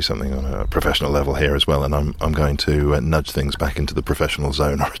to do something on a professional level here as well, and I'm going to nudge things back into the professional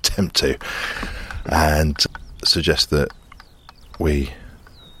zone, or attempt to, and suggest that we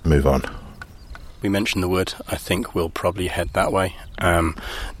move on. We mentioned the wood. I think we'll probably head that way.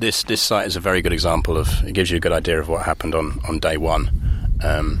 This site is a very good example of, it gives you a good idea of what happened on day one.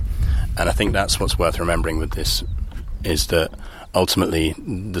 And I think that's what's worth remembering with this, is that ultimately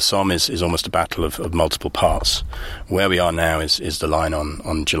the Somme is almost a battle of multiple parts. Where we are now is the line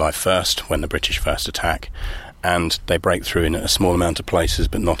on July 1st, when the British first attack, and they break through in a small amount of places,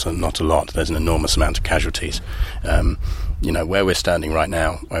 but not a lot. There's an enormous amount of casualties. Where we're standing right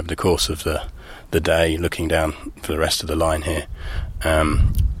now, over the course of the day, looking down for the rest of the line here,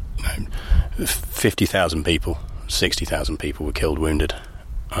 50,000 people, 60,000 people were killed, wounded,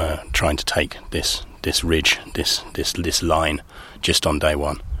 trying to take this ridge, this line, just on day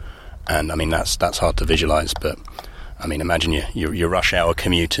one. And I mean, that's hard to visualise, but I mean, imagine your rush hour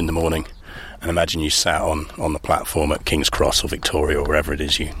commute in the morning, and imagine you sat on the platform at King's Cross or Victoria or wherever it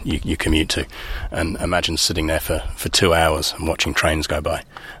is you commute to, and imagine sitting there for 2 hours and watching trains go by.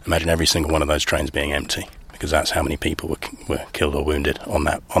 Imagine every single one of those trains being empty, because that's how many people were killed or wounded on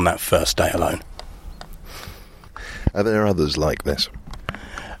that first day alone. Are there others like this?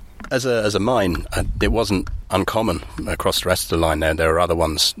 As a mine, it wasn't uncommon across the rest of the line. There are other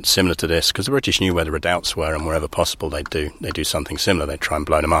ones similar to this, because the British knew where the redoubts were, and wherever possible they do something similar. They try and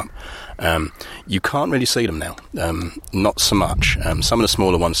blow them up. You can't really see them now, not so much. Some of the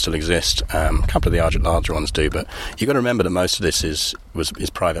smaller ones still exist. A couple of the larger ones do, but you've got to remember that most of this is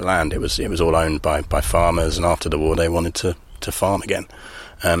private land. It was all owned by farmers, and after the war they wanted to farm again.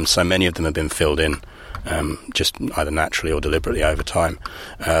 So many of them have been filled in, just either naturally or deliberately over time.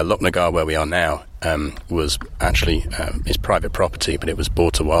 Lochnagar, where we are now, was actually is private property, but it was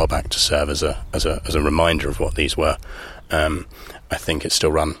bought a while back to serve as a reminder of what these were. I think it's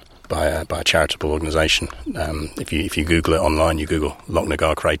still run by a charitable organisation. If you Google it online, you Google Loch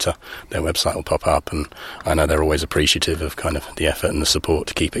Nagar crater, their website will pop up, and I know they're always appreciative of kind of the effort and the support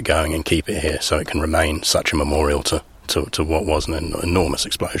to keep it going and keep it here so it can remain such a memorial to what was an enormous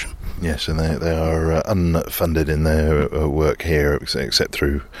explosion. Yes, and they are unfunded in their work here, except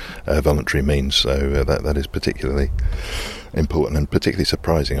through voluntary means, so that is particularly important and particularly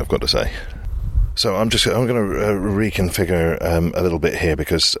surprising, I've got to say. So I'm going to reconfigure a little bit here,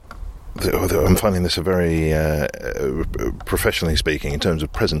 because I'm finding this a very, professionally speaking, in terms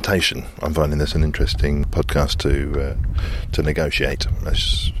of presentation, I'm finding this an interesting podcast to negotiate,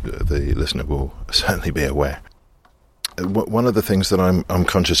 as the listener will certainly be aware. One of the things that I'm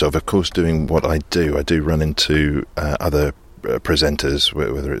conscious of course, doing what I do run into other presenters,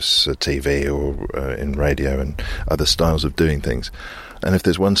 whether it's TV or in radio, and other styles of doing things. And if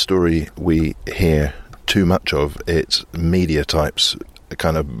there's one story we hear too much of, it's media types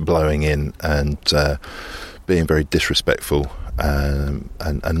kind of blowing in and being very disrespectful, and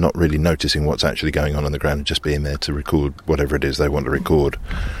not really noticing what's actually going on the ground, and just being there to record whatever it is they want to record,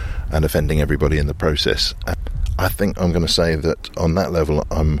 and offending everybody in the process. I think I'm going to say that on that level,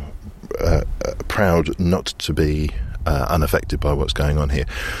 I'm proud not to be unaffected by what's going on here.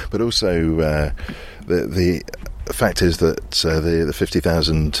 But also, the fact is that the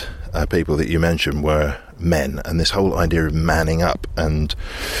 50,000 people that you mentioned were men, and this whole idea of manning up and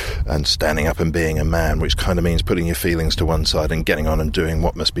standing up and being a man, which kind of means putting your feelings to one side and getting on and doing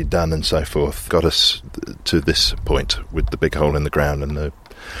what must be done and so forth, got us to this point with the big hole in the ground and the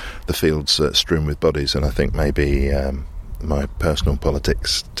fields strewn with bodies. And I think maybe my personal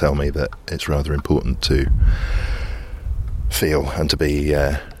politics tell me that it's rather important to feel and to be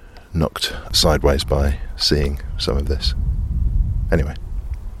knocked sideways by seeing some of this. Anyway,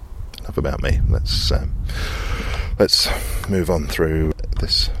 enough about me. Let's move on through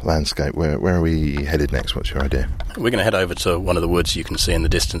this landscape. Where are we headed next? What's your idea? We're going to head over to one of the woods you can see in the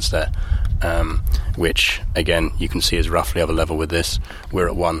distance there, which again you can see is roughly other level with this. We're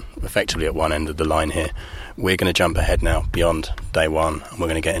effectively at one end of the line here. We're going to jump ahead now beyond day one, and we're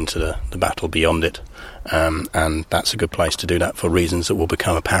going to get into the battle beyond it, and that's a good place to do that for reasons that will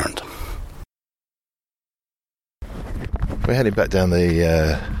become apparent. We're heading back down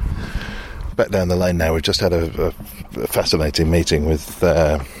the lane now. We've just had a fascinating meeting with,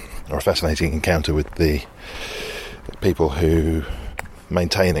 or a fascinating encounter with the people who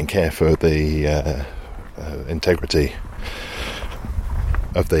maintain and care for the integrity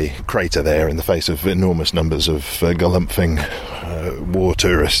of the crater there, in the face of enormous numbers of galumphing war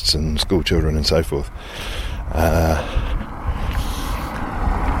tourists and school children and so forth.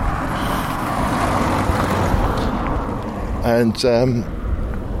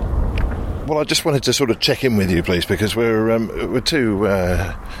 Well, I just wanted to sort of check in with you, please, because we're two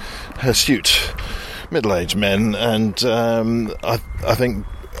astute middle-aged men, and I think,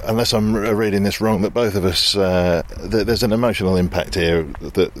 unless I'm reading this wrong, that both of us, there's an emotional impact here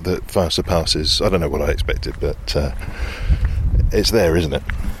that far surpasses, I don't know what I expected, but it's there, isn't it?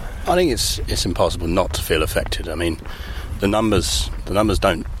 I think it's impossible not to feel affected. I mean, the numbers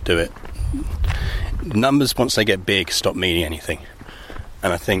don't do it. Numbers, once they get big, stop meaning anything.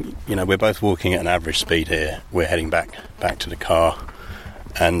 And I think, we're both walking at an average speed here. We're heading back to the car.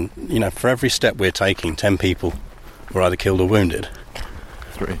 And, for every step we're taking, 10 people were either killed or wounded.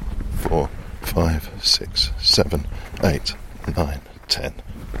 3, 4, 5, 6, 7, 8, 9, 10.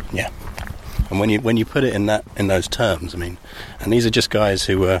 Yeah. And when you put it in those terms, I mean, and these are just guys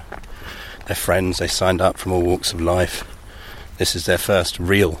who were, they're friends, they signed up from all walks of life. This is their first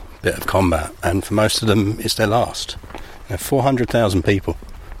real bit of combat, and for most of them, it's their last. 400,000 people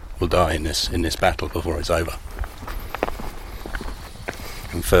will die in this battle before it's over.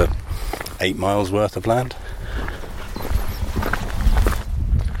 And for 8 miles worth of land.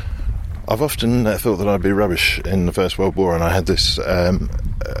 I've often thought that I'd be rubbish in the First World War, and I had this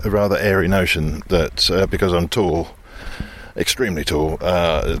rather airy notion that because I'm tall, extremely tall,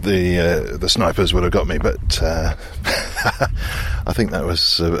 the snipers would have got me, but I think that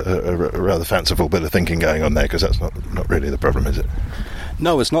was a rather fanciful bit of thinking going on there, because that's not really the problem, is it?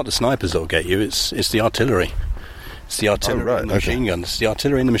 No, it's not the snipers that'll get you, it's the artillery. It's the artillery and the machine guns. It's the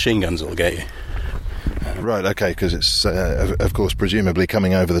artillery and the machine guns that'll get you. Right, okay, because it's, of course, presumably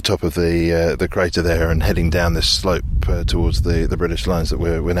coming over the top of the crater there and heading down this slope towards the British lines that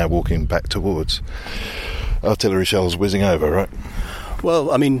we're now walking back towards. Artillery shells whizzing over, right?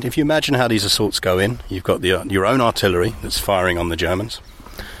 Well, I mean, if you imagine how these assaults go in, you've got your own artillery that's firing on the Germans,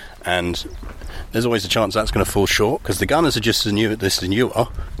 and there's always a chance that's going to fall short, because the gunners are just as new at this as you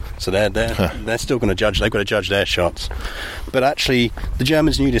are. So they're still going to judge. They've got to judge their shots. But actually, the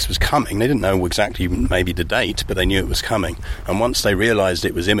Germans knew this was coming. They didn't know exactly maybe the date, but they knew it was coming. And once they realised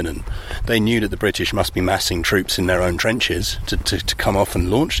it was imminent, they knew that the British must be massing troops in their own trenches to come off and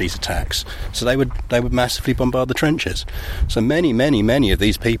launch these attacks. So they would massively bombard the trenches. So many of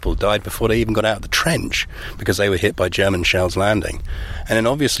these people died before they even got out of the trench because they were hit by German shells landing. And then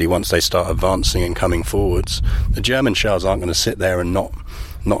obviously once they start advancing and coming forwards, the German shells aren't going to sit there and not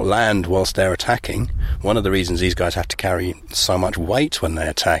land whilst they're attacking. One of the reasons these guys have to carry so much weight when they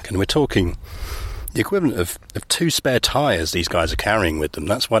attack, and we're talking the equivalent of 2 spare tyres these guys are carrying with them.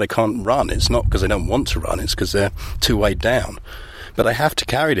 That's why they can't run. It's not because they don't want to run, it's because they're too weighed down. But they have to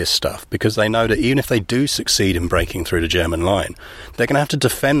carry this stuff because they know that even if they do succeed in breaking through the German line, they're going to have to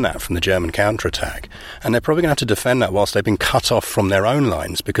defend that from the German counterattack. And they're probably going to have to defend that whilst they've been cut off from their own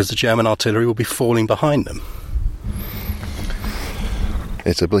lines because the German artillery will be falling behind them.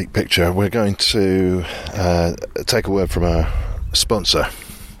 It's a bleak picture. We're going to take a word from our sponsor,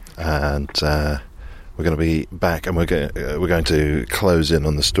 and we're going to be back, and we're going to close in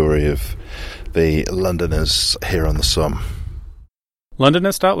on the story of the Londoners here on the Somme.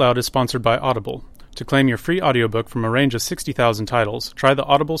 Londonist Out Loud is sponsored by Audible. To claim your free audiobook from a range of 60,000 titles, try the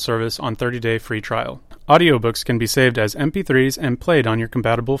Audible service on 30-day free trial. Audiobooks can be saved as MP3s and played on your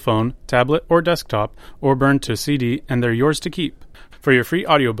compatible phone, tablet, or desktop, or burned to CD, and they're yours to keep. For your free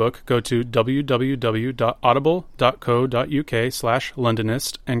audiobook, go to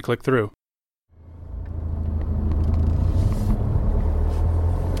www.audible.co.uk/Londonist and click through.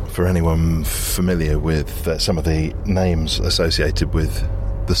 For anyone familiar with some of the names associated with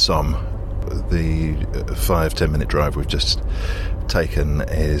the Somme, the 5-10 minute drive we've just taken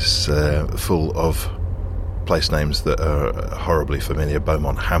is full of place names that are horribly familiar.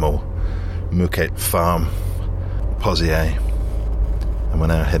 Beaumont Hamel, Mouquet Farm, Pozières. And we're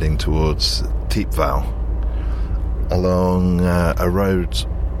now heading towards Thiepval along a road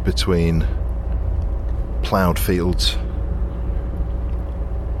between ploughed fields.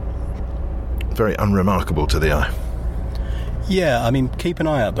 Very unremarkable to the eye. Yeah, I mean, keep an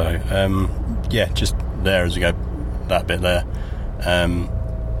eye out though. Just there as we go, that bit there,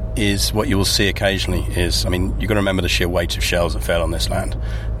 is what you will see occasionally is, I mean, you've got to remember the sheer weight of shells that fell on this land,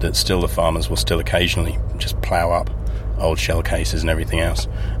 that still the farmers will still occasionally just plough up old shell cases and everything else,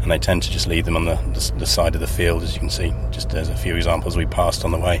 and they tend to just leave them on the side of the field, as you can see. Just there's a few examples we passed on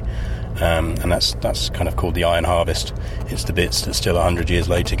the way, and that's kind of called the iron harvest. It's the bits that still 100 years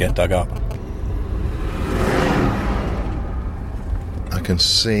later get dug up. I can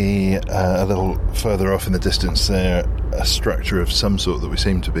see a little further off in the distance there a structure of some sort that we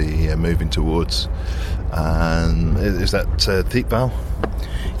seem to be moving towards, and is that Thiepval?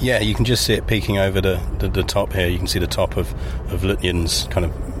 Yeah, you can just see it peeking over the top here. You can see the top of Lutyen's kind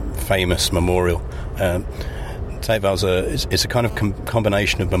of famous memorial. Thiepval's it's a kind of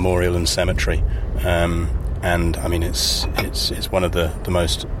combination of memorial and cemetery, and I mean it's one of the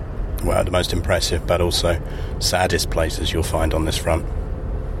most impressive but also saddest places you'll find on this front.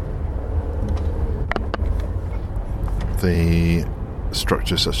 The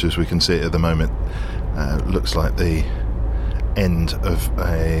structure, such as we can see it at the moment, looks like the end of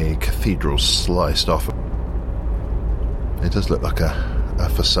a cathedral sliced off. It does look like a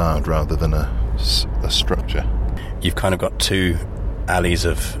facade rather than a structure. You've kind of got 2 alleys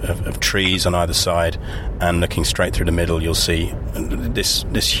of trees on either side, and looking straight through the middle you'll see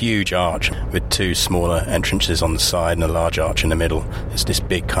this huge arch with 2 smaller entrances on the side and a large arch in the middle. It's this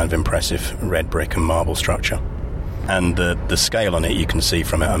big kind of impressive red brick and marble structure, and the scale on it you can see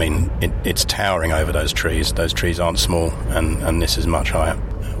from it. I mean it's towering over those trees. Those trees aren't small, and this is much higher.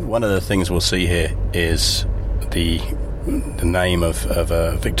 One of the things we'll see here is the name of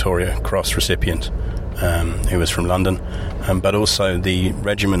a Victoria Cross recipient who was from London, but also the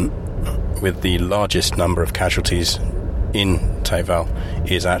regiment with the largest number of casualties in Thiepval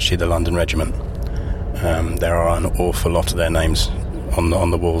is actually the London Regiment. There are an awful lot of their names on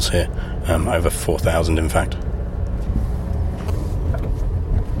the walls here, over 4,000 in fact.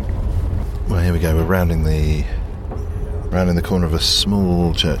 Well, here we go. We're rounding the corner of a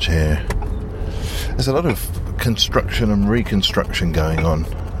small church here. There's a lot of construction and reconstruction going on.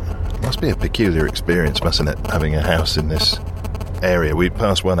 Must be a peculiar experience, mustn't it, having a house in this area? We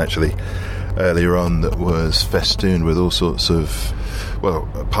passed one actually earlier on that was festooned with all sorts of, well,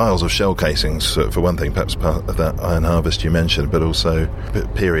 piles of shell casings, for one thing, perhaps part of that iron harvest you mentioned, but also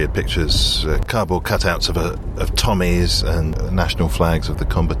period pictures, cardboard cutouts of Tommies and national flags of the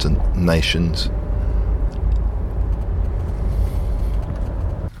combatant nations.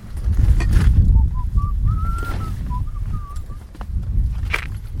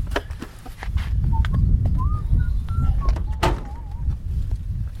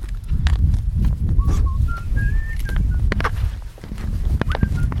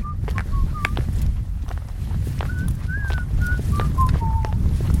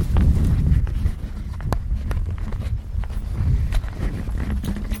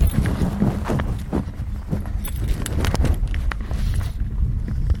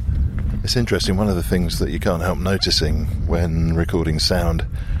 It's interesting. One of the things that you can't help noticing when recording sound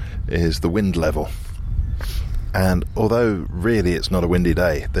is the wind level. And although really it's not a windy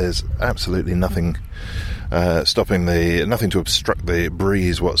day, there's absolutely nothing nothing to obstruct the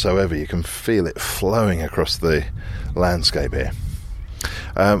breeze whatsoever. You can feel it flowing across the landscape here.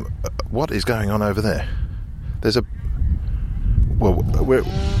 What is going on over there? There's a... Well, we're...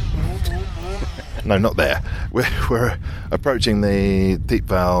 No, not there. We're approaching the Deep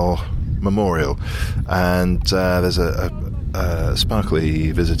Val Memorial, and there's a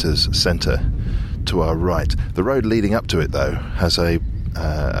sparkly visitors centre to our right. The road leading up to it, though, has a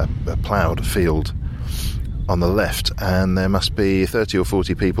ploughed field on the left, and there must be 30 or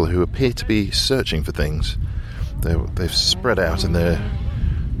 40 people who appear to be searching for things. They've spread out, and they're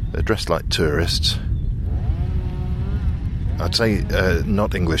dressed like tourists. I'd say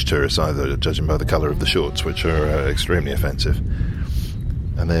not English tourists either, judging by the colour of the shorts, which are extremely offensive.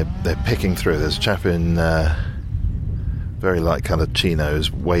 And they're picking through. There's a chap in very light-coloured chinos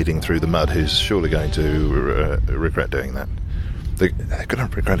wading through the mud who's surely going to regret doing that. They're going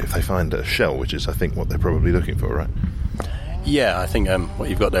to regret it if they find a shell, which is, I think, what they're probably looking for, right? Yeah, I think what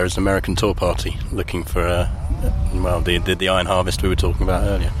you've got there is an American tour party looking for, the iron harvest we were talking about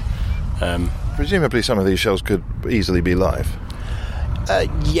earlier. Presumably some of these shells could easily be live.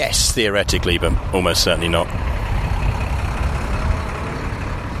 Yes, theoretically, but almost certainly not.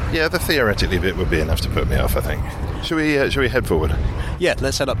 Yeah, the theoretically bit would be enough to put me off, I think. Shall we head forward? Yeah,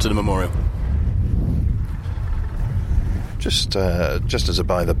 let's head up to the memorial. Just as a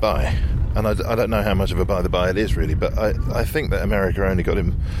by-the-by, and I don't know how much of a by-the-by it is really, but I think that America only got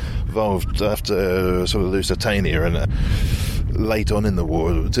involved after sort of Lusitania and late on in the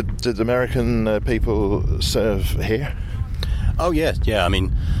war. Did American people serve here? Oh yeah. I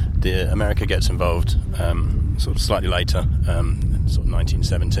mean, America gets involved sort of slightly later, sort of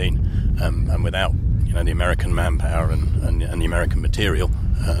 1917, and without the American manpower and the American material,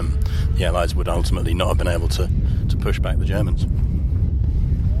 the Allies would ultimately not have been able to push back the Germans.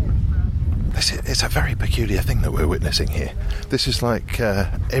 It's a very peculiar thing that we're witnessing here. This is like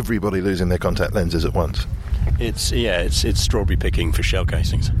everybody losing their contact lenses at once. It's strawberry picking for shell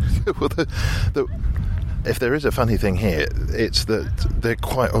casings. Well, if there is a funny thing here, it's that they're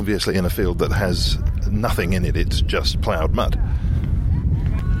quite obviously in a field that has nothing in it. It's just ploughed mud.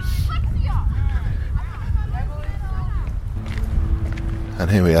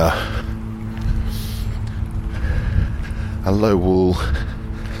 And here we are. A low wall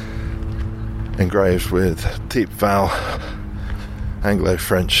engraved with Deep Val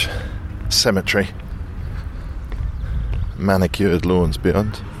Anglo-French cemetery. Manicured lawns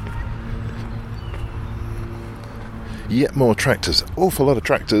beyond. Yet more tractors. Awful lot of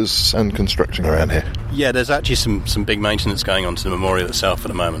tractors and construction around here. Yeah, there's actually some big maintenance going on to the memorial itself at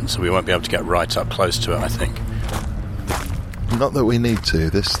the moment, so we won't be able to get right up close to it, I think. Not that we need to.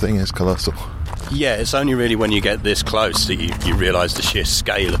 This thing is colossal. Yeah, it's only really when you get this close that you realise the sheer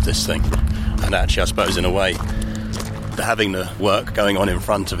scale of this thing. And actually, I suppose, in a way, having the work going on in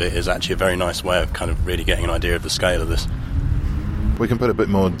front of it is actually a very nice way of kind of really getting an idea of the scale of this. We can put a bit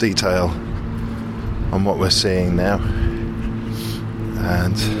more detail on what we're seeing now.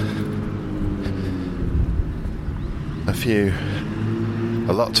 And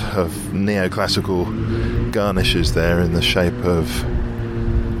a lot of neoclassical garnishes there in the shape of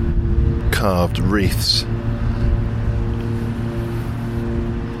carved wreaths.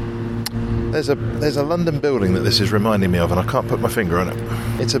 There's a London building that this is reminding me of, and I can't put my finger on it.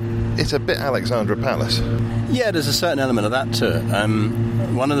 It's a bit Alexandra Palace. Yeah, there's a certain element of that to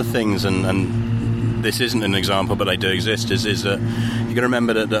it. One of the things, and this isn't an example, but they do exist, is that you can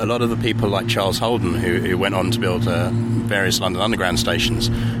remember that a lot of the people like Charles Holden, who went on to build various London Underground stations,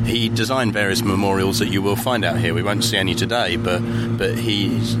 he designed various memorials that you will find out here. We won't see any today, but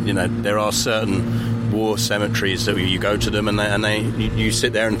there are certain war cemeteries that you go to them and you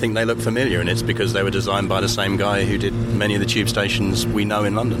sit there and think they look familiar, and it's because they were designed by the same guy who did many of the tube stations we know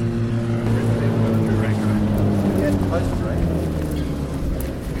in London.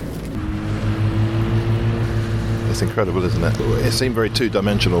 It's incredible, isn't it? It seemed very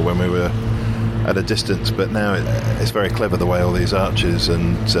two-dimensional when we were at a distance, but now it's very clever the way all these arches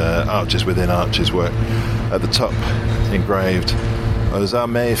and arches within arches work. At the top, engraved, aux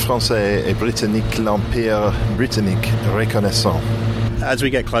armées français et britanniques, l'Empire britannique reconnaissant. As we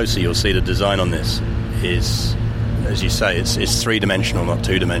get closer, you'll see the design on this is, as you say, it's three-dimensional, not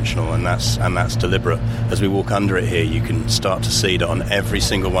two-dimensional, and that's deliberate. As we walk under it here, you can start to see that on every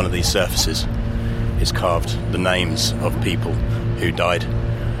single one of these surfaces is carved the names of people who died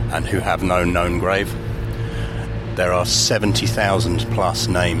and who have no known grave. there are 70,000 plus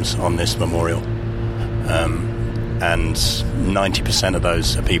names on this memorial, and 90% of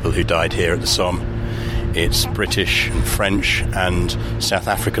those are people who died here at the Somme. It's British and French and South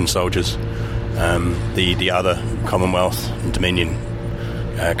African soldiers. The other Commonwealth and Dominion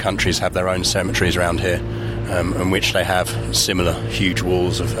countries have their own cemeteries around here, in which they have similar huge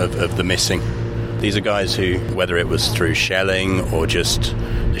walls of the missing. These are guys who, whether it was through shelling or just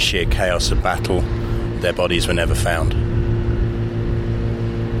the sheer chaos of battle, their bodies were never found.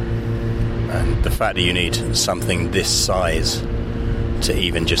 And the fact that you need something this size to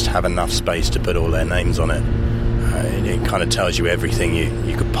even just have enough space to put all their names on it, it kind of tells you everything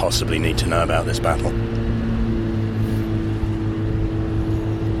you could possibly need to know about this battle.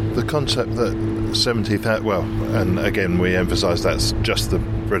 The concept that 70,000, well, and again we emphasise that's just the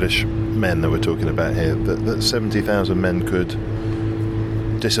British men that we're talking about here, that 70,000 men could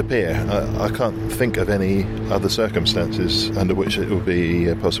disappear. I can't think of any other circumstances under which it would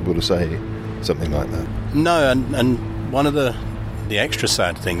be possible to say something like that. No, and one of the extra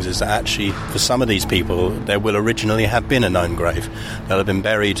sad things is that actually for some of these people there will originally have been a known grave. They'll have been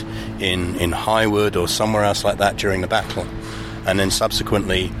buried in Highwood or somewhere else like that during the battle, and then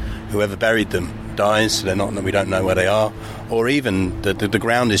subsequently whoever buried them dies, so we don't know where they are, or even the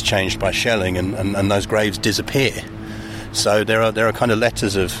ground is changed by shelling and those graves disappear. So there are kind of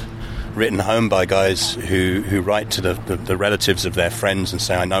letters written home by guys who write to the relatives of their friends and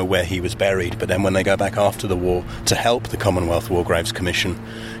say, I know where he was buried, but then when they go back after the war to help the Commonwealth War Graves Commission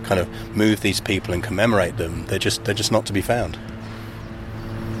kind of move these people and commemorate them, they're just not to be found.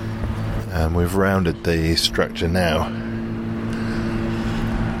 And we've rounded the structure now,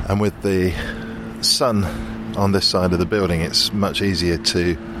 and with the sun on this side of the building it's much easier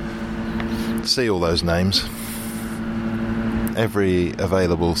to see all those names. Every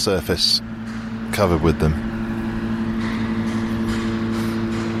available surface covered with them.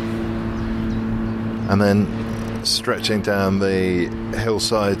 And then stretching down the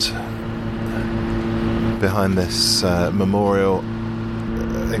hillsides behind this memorial,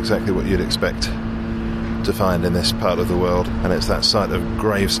 exactly what you'd expect to find in this part of the world, and it's that site of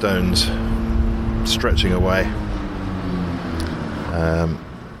gravestones stretching away.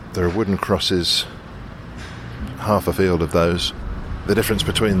 There are wooden crosses, half a field of those. The difference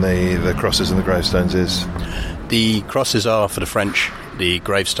between the crosses and the gravestones is? The crosses are for the French, the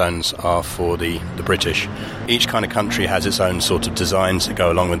gravestones are for the British. Each kind of country has its own sort of designs that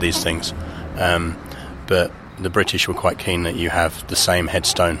go along with these things, but the British were quite keen that you have the same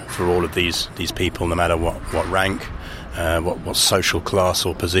headstone for all of these people, no matter what rank, what social class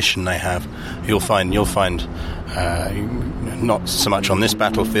or position they have. You'll find not so much on this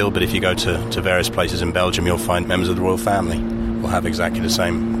battlefield, but if you go to various places in Belgium, you'll find members of the royal family will have exactly the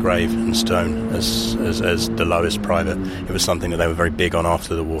same grave and stone as the lowest private. It was something that they were very big on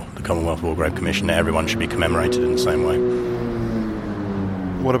after the war, the Commonwealth War Grave Commission, that everyone should be commemorated in the same way.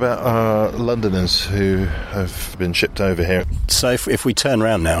 What about our Londoners who have been shipped over here? So if we turn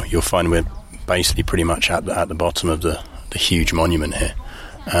around now, you'll find we're basically pretty much at the bottom of the huge monument here.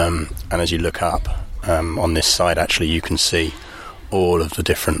 And as you look up, on this side, actually, you can see all of the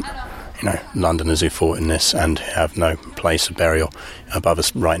different, Londoners who fought in this and have no place of burial. Above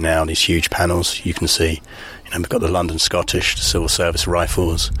us right now, these huge panels, you can see, we've got the London Scottish, the Civil Service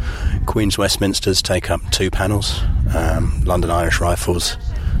Rifles. Queen's Westminsters take up 2 panels. London Irish Rifles,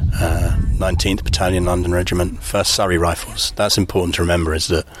 19th Battalion London Regiment, 1st Surrey Rifles. That's important to remember, is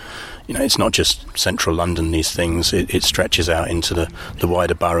that it's not just central London, these things. It stretches out into the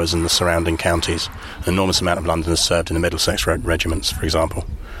wider boroughs and the surrounding counties. An enormous amount of Londoners served in the Middlesex regiments, for example.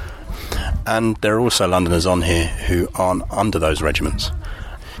 And there are also Londoners on here who aren't under those regiments.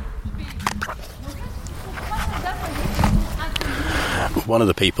 One of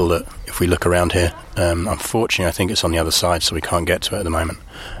the people that, if we look around here, unfortunately I think it's on the other side, so we can't get to it at the moment,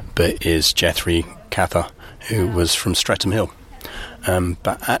 but is Jethry Cather, who was from Streatham Hill.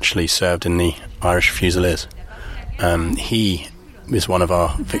 But actually served in the Irish Fusiliers. He was one of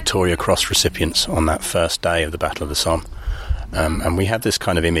our Victoria Cross recipients on that first day of the Battle of the Somme. And we have this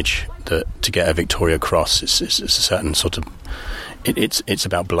kind of image that to get a Victoria Cross, it's a certain sort of... It's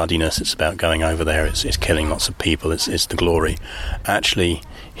about bloodiness, it's about going over there, it's killing lots of people, it's the glory. Actually,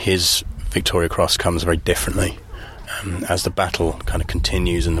 his Victoria Cross comes very differently. As the battle kind of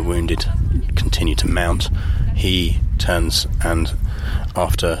continues and the wounded continue to mount, he turns and,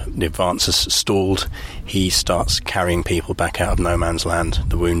 after the advance has stalled, he starts carrying people back out of no man's land,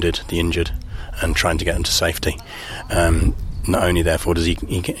 the wounded, the injured, and trying to get them to safety. Not only, therefore, does he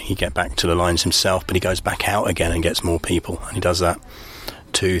get back to the lines himself, but he goes back out again and gets more people, and he does that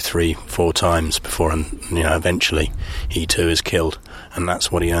 2, 3, 4 times before, eventually he too is killed, and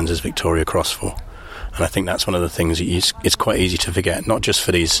that's what he earns his Victoria Cross for. And I think that's one of the things it's quite easy to forget, not just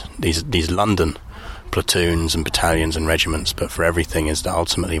for these London platoons and battalions and regiments, but for everything, is that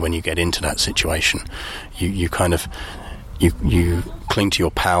ultimately when you get into that situation, you cling to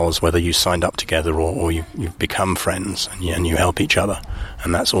your pals, whether you signed up together or you've become friends, and you help each other,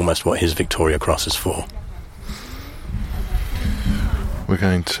 and that's almost what his Victoria Cross is for. We're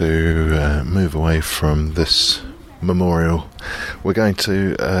going to move away from this memorial. We're going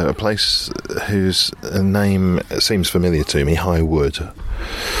to a place whose name seems familiar to me, High Wood.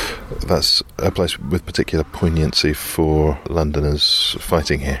 That's a place with particular poignancy for Londoners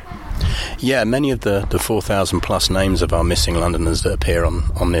fighting here. Yeah, many of the 4,000 plus names of our missing Londoners that appear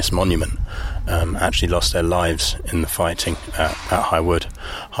on this monument actually lost their lives in the fighting at High Wood.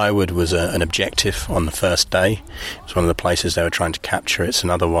 High Wood was an objective on the first day. It's one of the places they were trying to capture. It's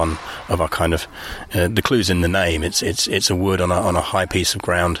another one of our kind of the clues in the name. It's a wood on a high piece of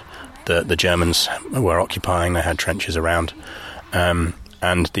ground that the Germans were occupying. They had trenches around.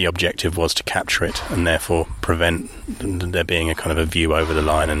 And the objective was to capture it and therefore prevent there being a kind of a view over the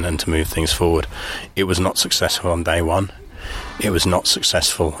line and to move things forward. It was not successful on day one. It was not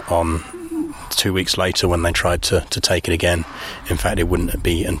successful on 2 weeks later when they tried to take it again. In fact, it wouldn't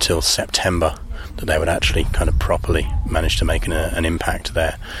be until September that they would actually kind of properly manage to make an impact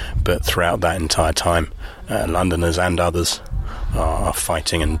there. But throughout that entire time, Londoners and others are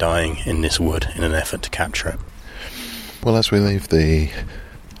fighting and dying in this wood in an effort to capture it. Well, as we leave the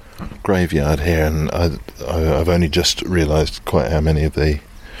graveyard here, and I've only just realised quite how many of the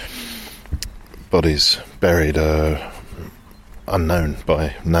bodies buried are unknown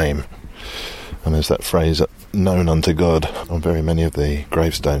by name. And there's that phrase, known unto God, on very many of the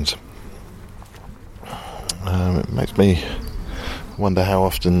gravestones. It makes me wonder how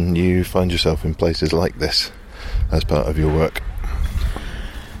often you find yourself in places like this as part of your work.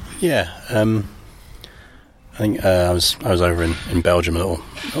 Yeah, I think I was over in Belgium a little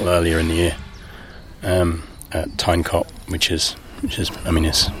earlier in the year at Tynecop, which is I mean,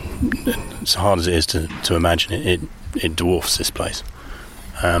 it's as hard as it is to imagine it dwarfs this place.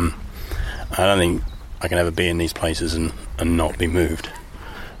 I don't think I can ever be in these places and not be moved.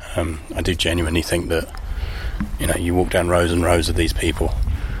 I do genuinely think that you walk down rows and rows of these people,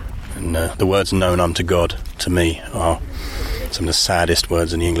 and the words "known unto God" to me are some of the saddest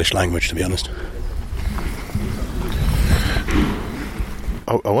words in the English language, to be honest.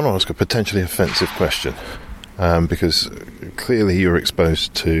 I want to ask a potentially offensive question, because clearly you're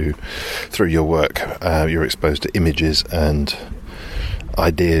exposed to, through your work, you're exposed to images and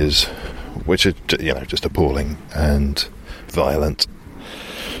ideas which are, just appalling and violent,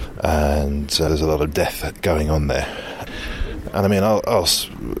 and there's a lot of death going on there. And I mean, I'll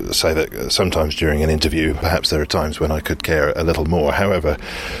say that sometimes during an interview, perhaps there are times when I could care a little more. However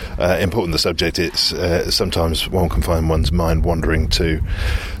important the subject is, sometimes one can find one's mind wandering to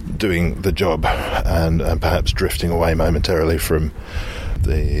doing the job and perhaps drifting away momentarily from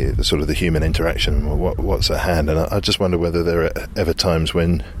the sort of the human interaction, what's at hand. And I just wonder whether there are ever times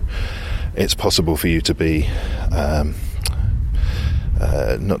when it's possible for you to be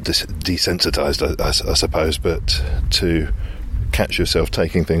not desensitized, I suppose, but to catch yourself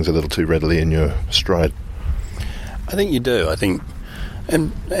taking things a little too readily in your stride. I think you do. I think,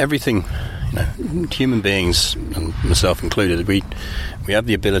 and everything, human beings, and myself included, we have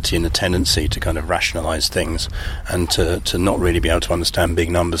the ability and the tendency to kind of rationalise things and to not really be able to understand big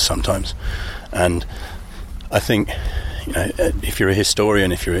numbers sometimes. And I think, if you're a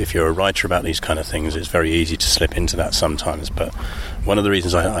historian, if you're a writer about these kind of things, it's very easy to slip into that sometimes. But one of the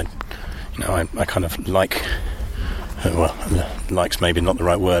reasons I kind of like, well, like's maybe not the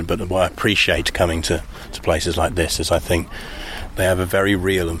right word, but what I appreciate coming to places like this is I think they have a very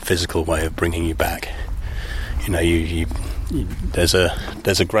real and physical way of bringing you back. There's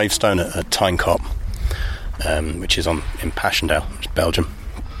a gravestone at Tynecop, which is in Passchendaele, which is Belgium,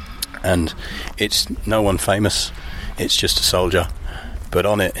 and it's no one famous. It's just a soldier, but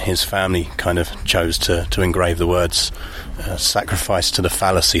on it his family kind of chose to engrave the words "sacrifice to the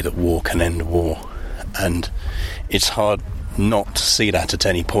fallacy that war can end war," and it's hard not to see that at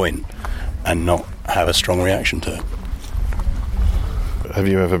any point and not have a strong reaction to it. Have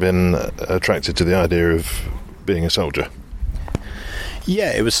you ever been attracted to the idea of being a soldier?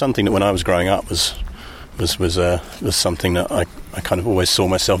 Yeah, it was something that when I was growing up was something that I kind of always saw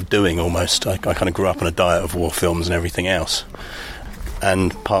myself doing almost. I kind of grew up on a diet of war films and everything else.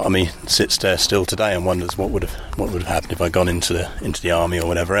 And part of me sits there still today and wonders what would have happened if I'd gone into the army or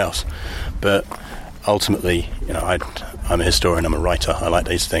whatever else. But ultimately, I'm a historian, I'm a writer, I like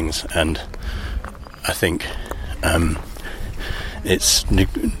these things, and I think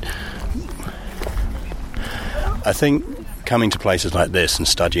coming to places like this and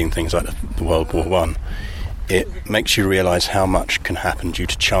studying things like the World War One, it makes you realise how much can happen due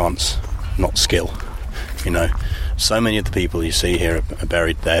to chance, not skill. So many of the people you see here are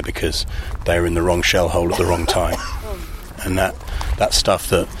buried there because they were in the wrong shell hole at the wrong time. And that stuff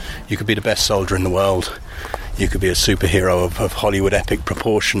that you could be the best soldier in the world, you could be a superhero of Hollywood epic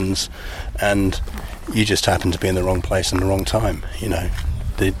proportions, and you just happen to be in the wrong place in the wrong time.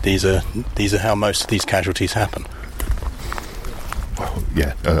 These are how most of these casualties happen. Well,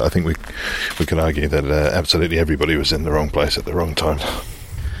 yeah, I think we could argue that absolutely everybody was in the wrong place at the wrong time.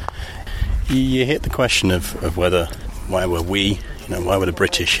 You hit the question of why were we, why were the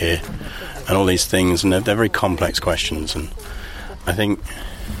British here, and all these things, and they're very complex questions. And I think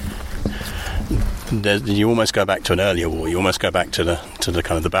you almost go back to an earlier war. You almost go back to the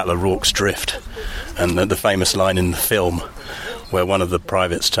kind of the Battle of Rorke's Drift, and the famous line in the film where one of the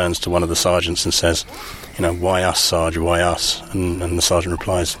privates turns to one of the sergeants and says, "Why us, Sarge? Why us?" And the sergeant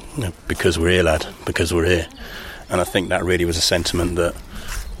replies, "Because we're here, lad. Because we're here." And I think that really was a sentiment that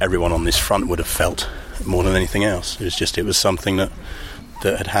everyone on this front would have felt more than anything else. It was something that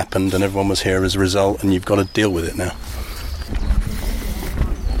had happened, and everyone was here as a result, and you've got to deal with it now.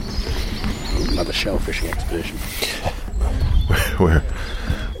 Another shell fishing expedition.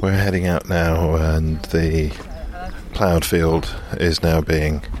 We're heading out now, and the ploughed field is now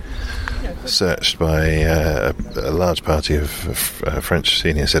being searched by a large party of French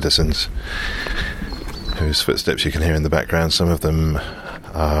senior citizens whose footsteps you can hear in the background. Some of them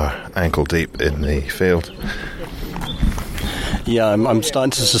are ankle deep in the field. Yeah, I'm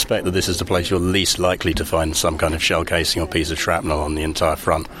starting to suspect that this is the place you're least likely to find some kind of shell casing or piece of shrapnel on the entire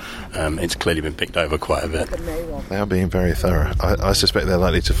front. It's clearly been picked over quite a bit. They are being very thorough. I suspect they're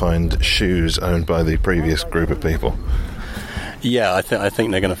likely to find shoes owned by the previous group of people. Yeah, I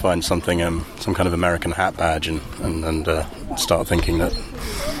think they're going to find something, some kind of American hat badge, and start thinking that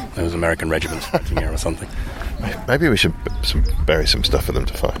there was American regiments fighting here or something. Maybe we should bury some stuff for them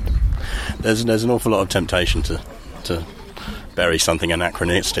to find. There's an awful lot of temptation to bury something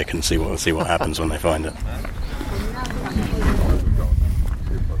anachronistic and see what happens when they find it.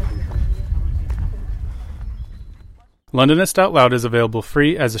 Londonist Out Loud is available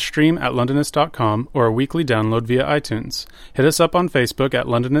free as a stream at londonist.com or a weekly download via iTunes. Hit us up on Facebook at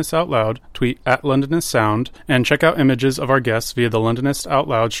Londonist Out Loud, tweet at Londonist Sound, and check out images of our guests via the Londonist Out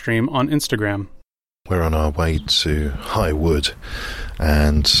Loud stream on Instagram. We're on our way to High Wood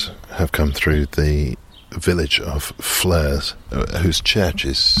and have come through the village of Flers, whose church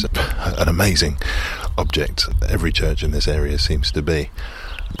is an amazing object. Every church in this area seems to be.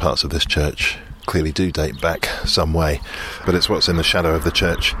 Parts of this church clearly do date back some way, but it's what's in the shadow of the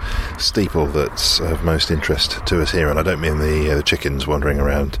church steeple that's of most interest to us here. And I don't mean the chickens wandering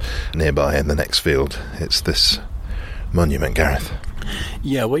around nearby in the next field. It's this monument, Gareth.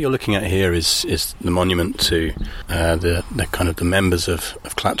 Yeah, what you're looking at here is the monument to the kind of the members of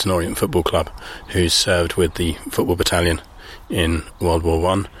Clapton Orient Football Club who served with the football battalion in World War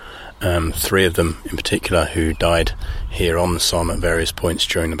One. 3 of them in particular who died here on the Somme at various points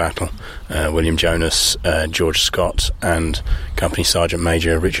during the battle. William Jonas, George Scott, and Company Sergeant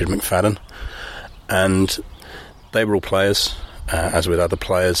Major Richard McFadden. And they were all players, as with other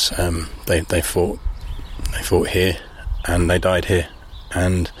players. They fought here, and they died here.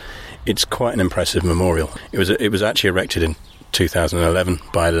 And it's quite an impressive memorial. It was actually erected in 2011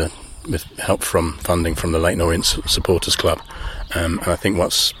 with help from funding from the Leyton Orient Supporters Club. And I think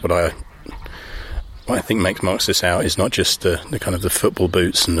what I think marks this out is not just the kind of the football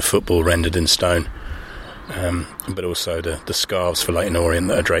boots and the football rendered in stone, but also the scarves for Leyton Orient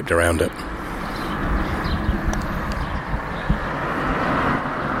that are draped around it.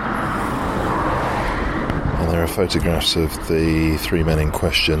 And there are photographs of the 3 men in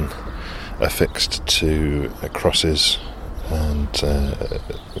question affixed to crosses, and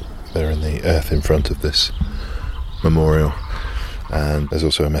they're in the earth in front of this memorial. And there's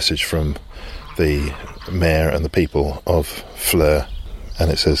also a message from the mayor and the people of Flers,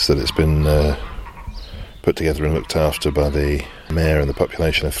 and it says that it's been put together and looked after by the mayor and the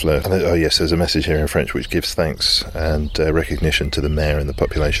population of Flers. And there's a message here in French which gives thanks and recognition to the mayor and the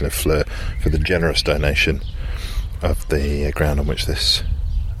population of Flers for the generous donation of the ground on which this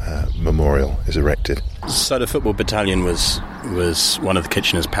memorial is erected. So the football battalion was one of the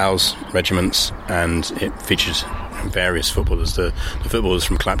Kitchener's PALS regiments, and it featured various footballers. The footballers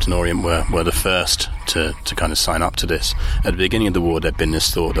from Clapton Orient were the first to kind of sign up to this. At the beginning of the war, there'd been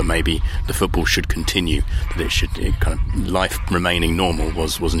this thought that maybe the football should continue, that it kind of life remaining normal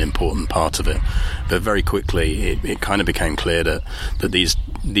was an important part of it. But very quickly, it kind of became clear that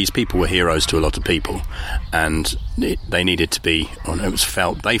these people were heroes to a lot of people, and they needed to be, or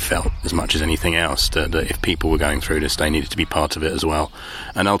they felt as much as anything else that if people were going through this, they needed to be part of it as well.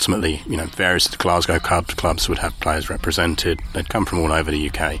 And ultimately, various Glasgow clubs would have players represented. They'd come from all over the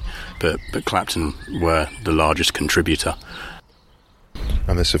UK, but Clapton were the largest contributor.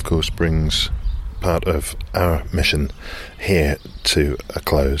 And this, of course, brings part of our mission here to a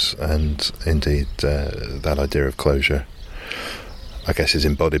close, and indeed that idea of closure, I guess, is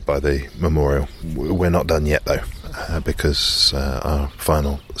embodied by the memorial. We're not done yet, though, because our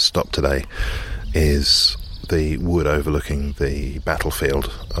final stop today is the wood overlooking the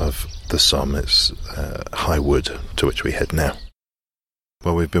battlefield of the Somme. It's High Wood, to which we head now.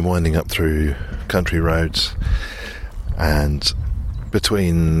 Well, we've been winding up through country roads, and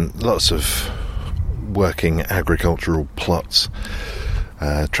between lots of working agricultural plots,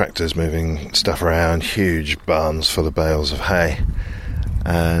 tractors moving stuff around, huge barns full of bales of hay,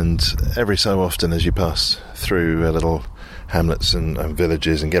 and every so often as you pass through little hamlets and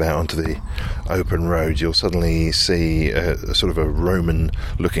villages and get out onto the open road, you'll suddenly see a sort of a Roman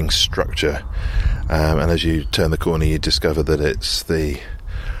looking structure, and as you turn the corner you discover that it's the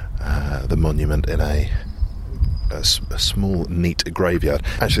monument in a small, neat graveyard.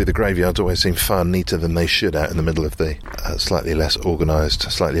 Actually, the graveyards always seem far neater than they should out in the middle of the slightly less organised,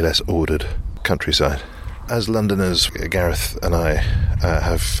 slightly less ordered countryside. As Londoners, Gareth and I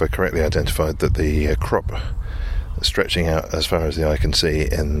have correctly identified that the crop stretching out as far as the eye can see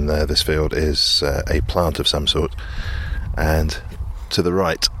in this field is a plant of some sort, and to the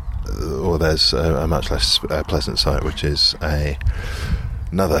right, there's a much less pleasant sight, which is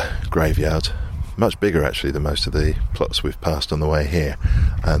another graveyard, much bigger actually than most of the plots we've passed on the way here,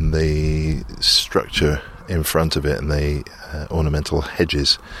 and the structure in front of it and the ornamental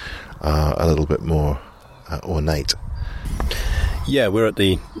hedges are a little bit more ornate. Yeah, we're at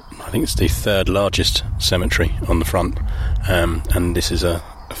I think it's the third largest cemetery on the front, and this is a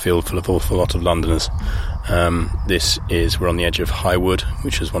field full of an awful lot of Londoners. We're on the edge of High Wood,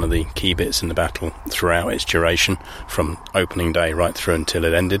 which was one of the key bits in the battle throughout its duration, from opening day right through until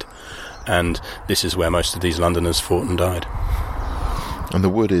it ended, and this is where most of these Londoners fought and died. And the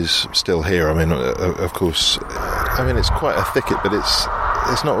wood is still here. I mean, of course, it's quite a thicket, but it's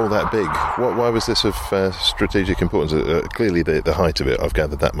not all that big. Why was this of strategic importance? Clearly the height of it, I've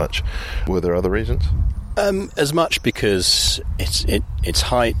gathered that much. Were there other reasons? As much because its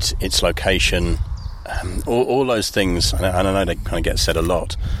height, its location, all those things. I know they kind of get said a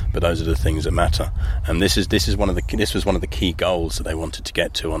lot, but those are the things that matter. And this was one of the key goals that they wanted to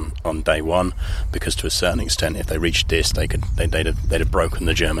get to on day one, because to a certain extent, if they reached this, they'd have broken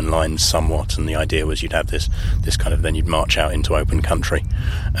the German lines somewhat. And the idea was you'd have this kind of, then you'd march out into open country.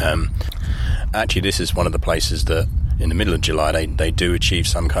 Actually, this is one of the places that, in the middle of July, they do achieve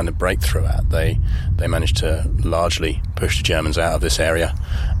some kind of breakthrough at. They manage to largely push the Germans out of this area,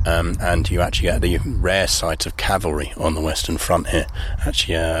 and you actually get the rare sight of cavalry on the Western Front here.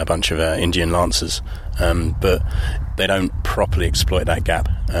 Actually, a bunch of Indian lancers, but they don't properly exploit that gap.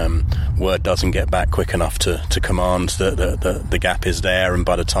 Word doesn't get back quick enough to command that the gap is there, and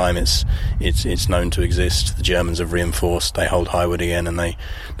by the time it's known to exist, the Germans have reinforced. They hold High Wood again, and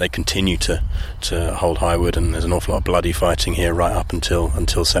they continue to hold High Wood, and there's an awful lot of bloody fighting here right up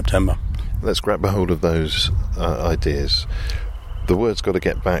until September. Let's grab a hold of those ideas. The word's got to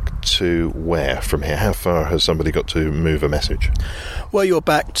get back to where from here? How far has somebody got to move a message? Well, you're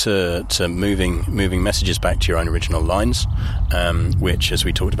back to moving messages back to your own original lines, which, as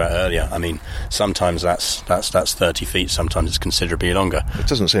we talked about earlier, sometimes that's 30 feet, sometimes it's considerably longer. It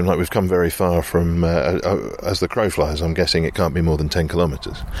doesn't seem like we've come very far from, as the crow flies, I'm guessing it can't be more than 10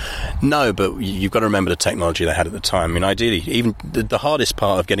 kilometres. No, but you've got to remember the technology they had at the time. Ideally, even the hardest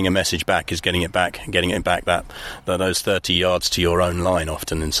part of getting a message back is getting it back those 30 yards to your own line,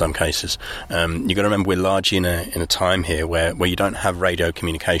 often in some cases. You've got to remember we're largely in a time here where you don't have radio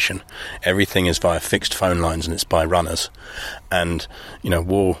communication. Everything is via fixed phone lines, and it's by runners. And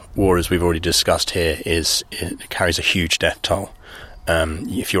war, as we've already discussed here, it carries a huge death toll.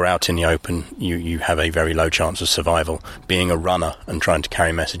 If you're out in the open, you have a very low chance of survival. Being a runner and trying to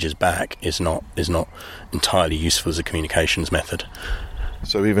carry messages back is not entirely useful as a communications method.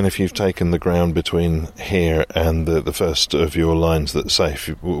 So even if you've taken the ground between here and the first of your lines that's safe,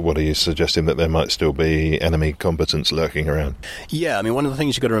 what are you suggesting, that there might still be enemy combatants lurking around? Yeah, one of the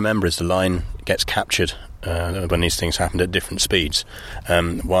things you've got to remember is the line gets captured when these things happened at different speeds.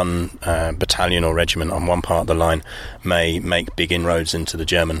 One battalion or regiment on one part of the line may make big inroads into the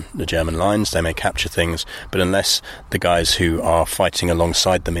German lines. They may capture things, but unless the guys who are fighting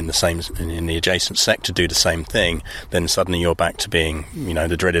alongside them in the adjacent sector do the same thing, then suddenly you're back to being,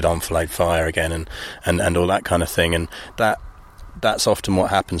 the dreaded enfilade fire again, and all that kind of thing. And that's often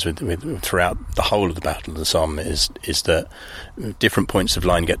what happens with throughout the whole of the Battle of the Somme is that different points of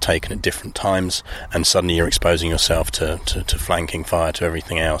line get taken at different times, and suddenly you're exposing yourself to flanking fire, to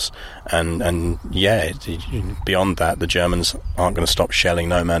everything else. And beyond that, the Germans aren't going to stop shelling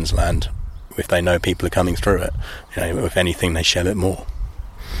no man's land if they know people are coming through it. If anything, they shell it more.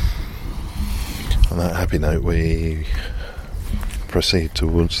 On that happy note, we proceed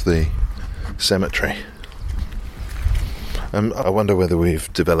towards the cemetery. I wonder whether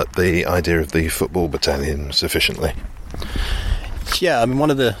we've developed the idea of the football battalion sufficiently. Yeah, one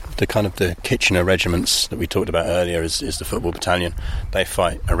of the kind of the Kitchener regiments that we talked about earlier is the football battalion. They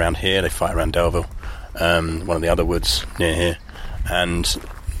fight around here, they fight around Delville, one of the other woods near here, and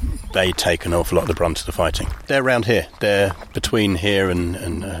they take an awful lot of the brunt of the fighting. They're around here. They're between here and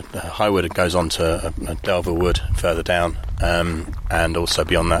Highwood. It goes on to Delville Wood further down, and also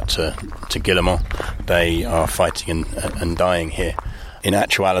beyond that to Guillemont. They are fighting and dying here. In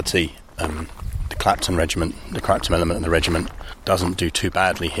actuality, the Clapton regiment, the Clapton element of the regiment, doesn't do too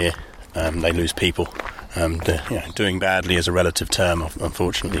badly here. They lose people. Doing badly is a relative term,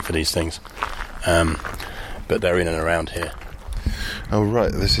 unfortunately, for these things. But they're in and around here. Oh,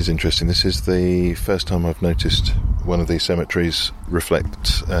 right, this is interesting. This is the first time I've noticed one of these cemeteries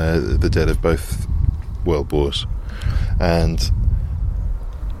reflect the dead of both World Wars. And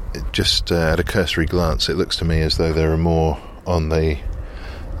it just at a cursory glance, it looks to me as though there are more on the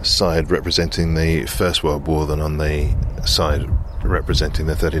side representing the First World War than on the side representing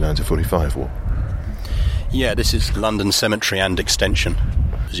the 39 to 45 war. Yeah, this is London Cemetery and Extension,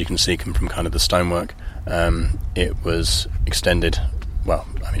 as you can see from kind of the stonework. It was extended,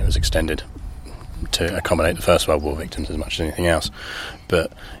 it was extended to accommodate the First World War victims as much as anything else.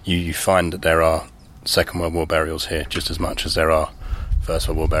 But you find that there are Second World War burials here just as much as there are First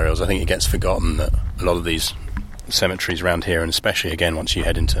World War burials. I think it gets forgotten that a lot of these cemeteries around here, and especially again once you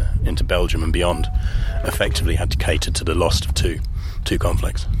head into Belgium and beyond, effectively had to cater to the loss of two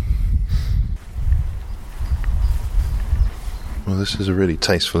conflicts. Well, this is a really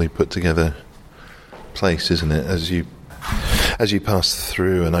tastefully put together place, isn't it? As you pass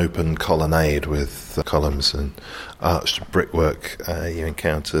through an open colonnade with columns and arched brickwork, you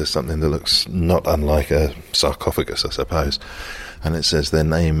encounter something that looks not unlike a sarcophagus, I suppose, and it says, "Their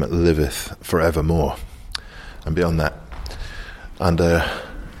name liveth forevermore." And beyond that, under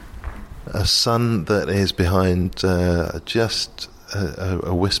a sun that is behind just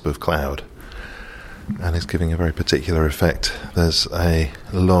a wisp of cloud, and is giving a very particular effect. There's a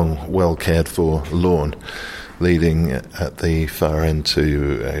long, well cared for lawn leading at the far end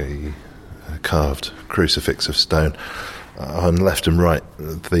to a carved crucifix of stone. On left and right,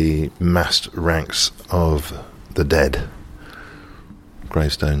 the massed ranks of the dead,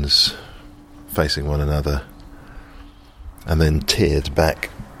 gravestones facing one another, and then tiered back,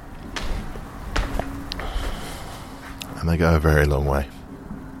 and they go a very long way.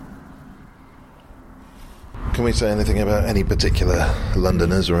 Can we say anything about any particular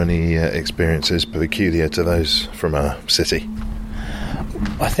Londoners or any experiences peculiar to those from our city?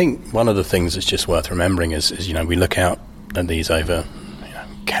 I think one of the things that's just worth remembering is we look out at these over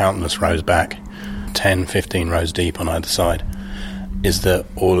countless rows back, 10, 15 rows deep on either side, is that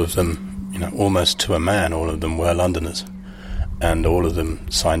all of them, almost to a man, all of them were Londoners. And all of them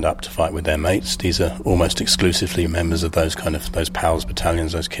signed up to fight with their mates. These are almost exclusively members of those PALS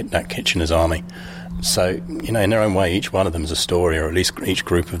battalions, that Kitchener's army. So, in their own way, each one of them is a story, or at least each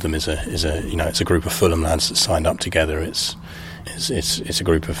group of them is a group of Fulham lads that signed up together. It's a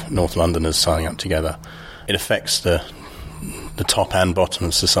group of North Londoners signing up together. It affects the top and bottom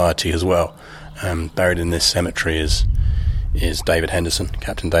of society as well. Buried in this cemetery is David Henderson,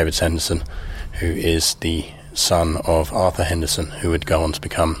 Captain David Henderson, who is the son of Arthur Henderson, who would go on to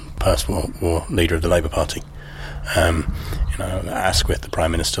become post-war leader of the Labour Party. Asquith, the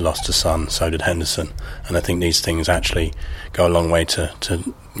Prime Minister, lost a son, so did Henderson, and I think these things actually go a long way to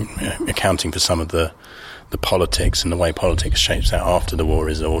accounting for some of the politics and the way politics shapes out after the war.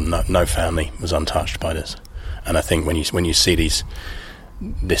 Is no family was untouched by this, and I think when you see this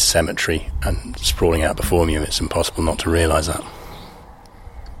cemetery and sprawling out before you, it's impossible not to realise that.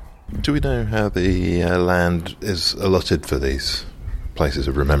 Do we know how the land is allotted for these places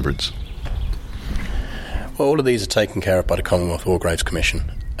of remembrance? Well, all of these are taken care of by the Commonwealth War Graves Commission.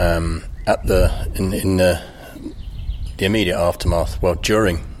 in the immediate aftermath, well,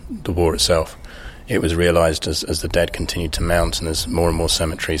 during the war itself, it was realised as the dead continued to mount and as more and more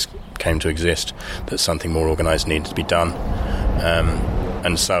cemeteries came to exist that something more organised needed to be done.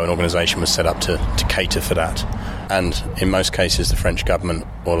 And so an organisation was set up to cater for that. And in most cases, the French government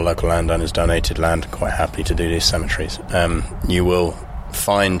or the local landowners donated land quite happily to do these cemeteries. You will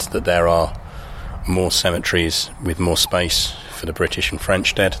find that there are more cemeteries with more space for the British and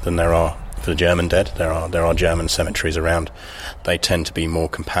French dead than there are for the German dead. There are German cemeteries around. They tend to be more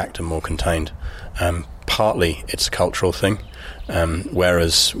compact and more contained. Partly it's a cultural thing,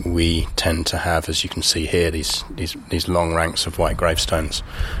 whereas we tend to have, as you can see here, these long ranks of white gravestones.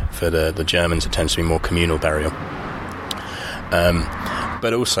 For the Germans, it tends to be more communal burial.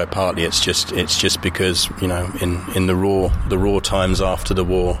 But also partly it's just because, you know, in the raw times after the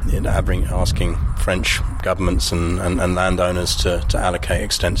war, asking French governments and landowners to allocate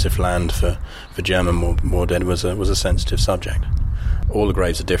extensive land for German war dead was a sensitive subject. All the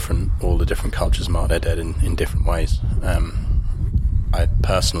graves are different. All the different cultures mark their dead in different ways. I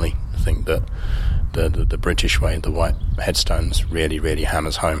personally think that the British way, the white headstones, really, really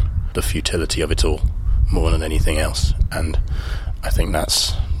hammers home the futility of it all more than anything else. And I think that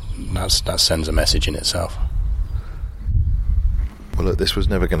sends a message in itself. Well, look, this was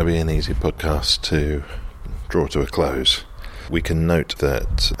never going to be an easy podcast to draw to a close. We can note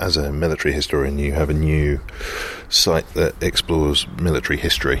that as a military historian, you have a new site that explores military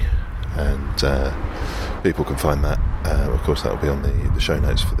history, and people can find that. Of course, that will be on the show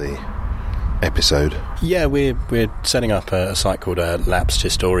notes for the episode. Yeah, we're setting up a site called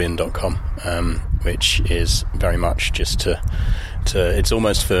lapsedhistorian.com, which is very much just to it's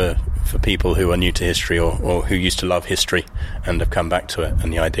almost for people who are new to history or who used to love history and have come back to it.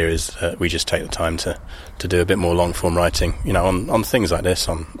 And the idea is that we just take the time to do a bit more long-form writing, you know, on things like this,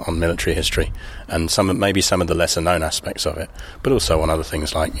 on military history, and maybe some of the lesser-known aspects of it, but also on other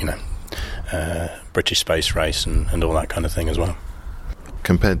things like, you know, British space race and all that kind of thing as well.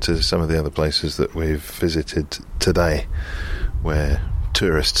 Compared to some of the other places that we've visited today, where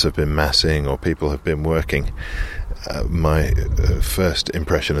tourists have been massing or people have been working, my first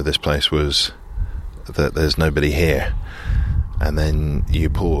impression of this place was that there's nobody here, and then you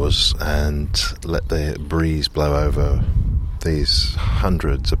pause and let the breeze blow over these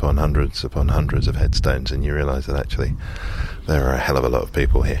hundreds upon hundreds upon hundreds of headstones, and you realise that actually there are a hell of a lot of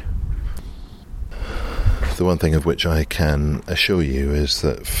people here. The one thing of which I can assure you is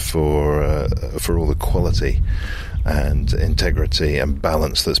that for all the quality and integrity and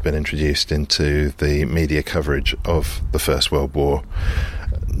balance that's been introduced into the media coverage of the First World War,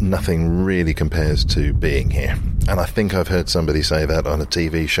 nothing really compares to being here. And I think I've heard somebody say that on a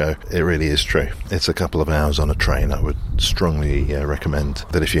TV show. It really is true. It's a couple of hours on a train. I would strongly recommend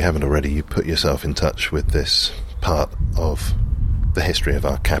that if you haven't already, you put yourself in touch with this part of the history of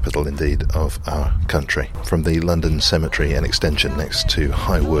our capital, indeed of our country. From the London Cemetery and Extension next to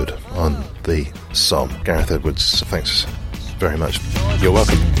High Wood on the Somme. Gareth Edwards, thanks very much. You're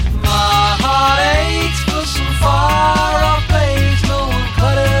welcome. My heart aches for some far-off place. No one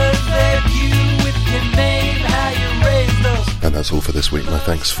could have led you with your name, how you raised us. And that's all for this week. My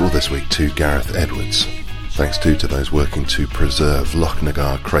thanks for this week to Gareth Edwards. Thanks too to those working to preserve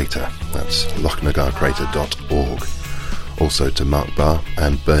Lochnagar Crater. That's lochnagarcrater.org. Also to Mark Barr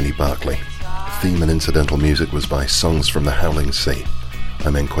and Bernie Barclay. Theme and incidental music was by Songs from the Howling Sea.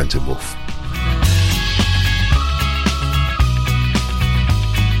 I'm N. Quentin Wolfe.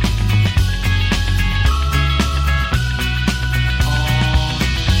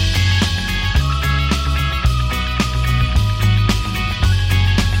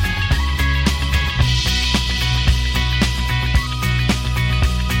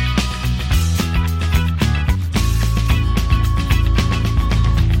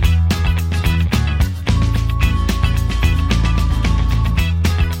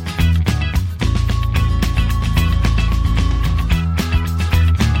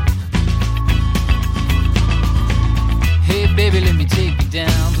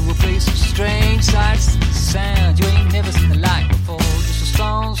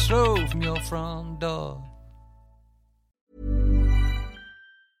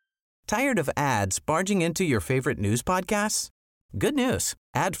 Tired of ads barging into your favorite news podcasts? Good news.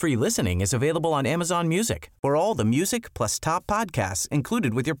 Ad-free listening is available on Amazon Music for all the music plus top podcasts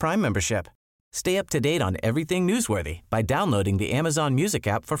included with your Prime membership. Stay up to date on everything newsworthy by downloading the Amazon Music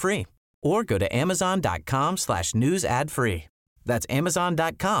app for free or go to amazon.com/news ad free. That's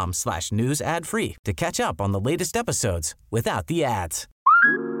amazon.com/news ad free to catch up on the latest episodes without the ads.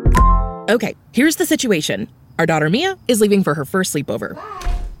 Okay, here's the situation. Our daughter Mia is leaving for her first sleepover.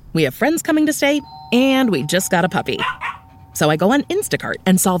 We have friends coming to stay, and we just got a puppy. So I go on Instacart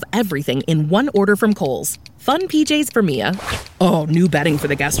and solve everything in one order from Kohl's. Fun PJs for Mia. Oh, new bedding for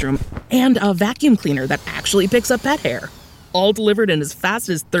the guest room. And a vacuum cleaner that actually picks up pet hair. All delivered in as fast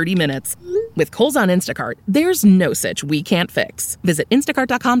as 30 minutes. With Kohl's on Instacart, there's no such we can't fix. Visit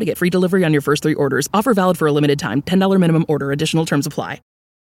instacart.com to get free delivery on your first 3 orders. Offer valid for a limited time. $10 minimum order. Additional terms apply.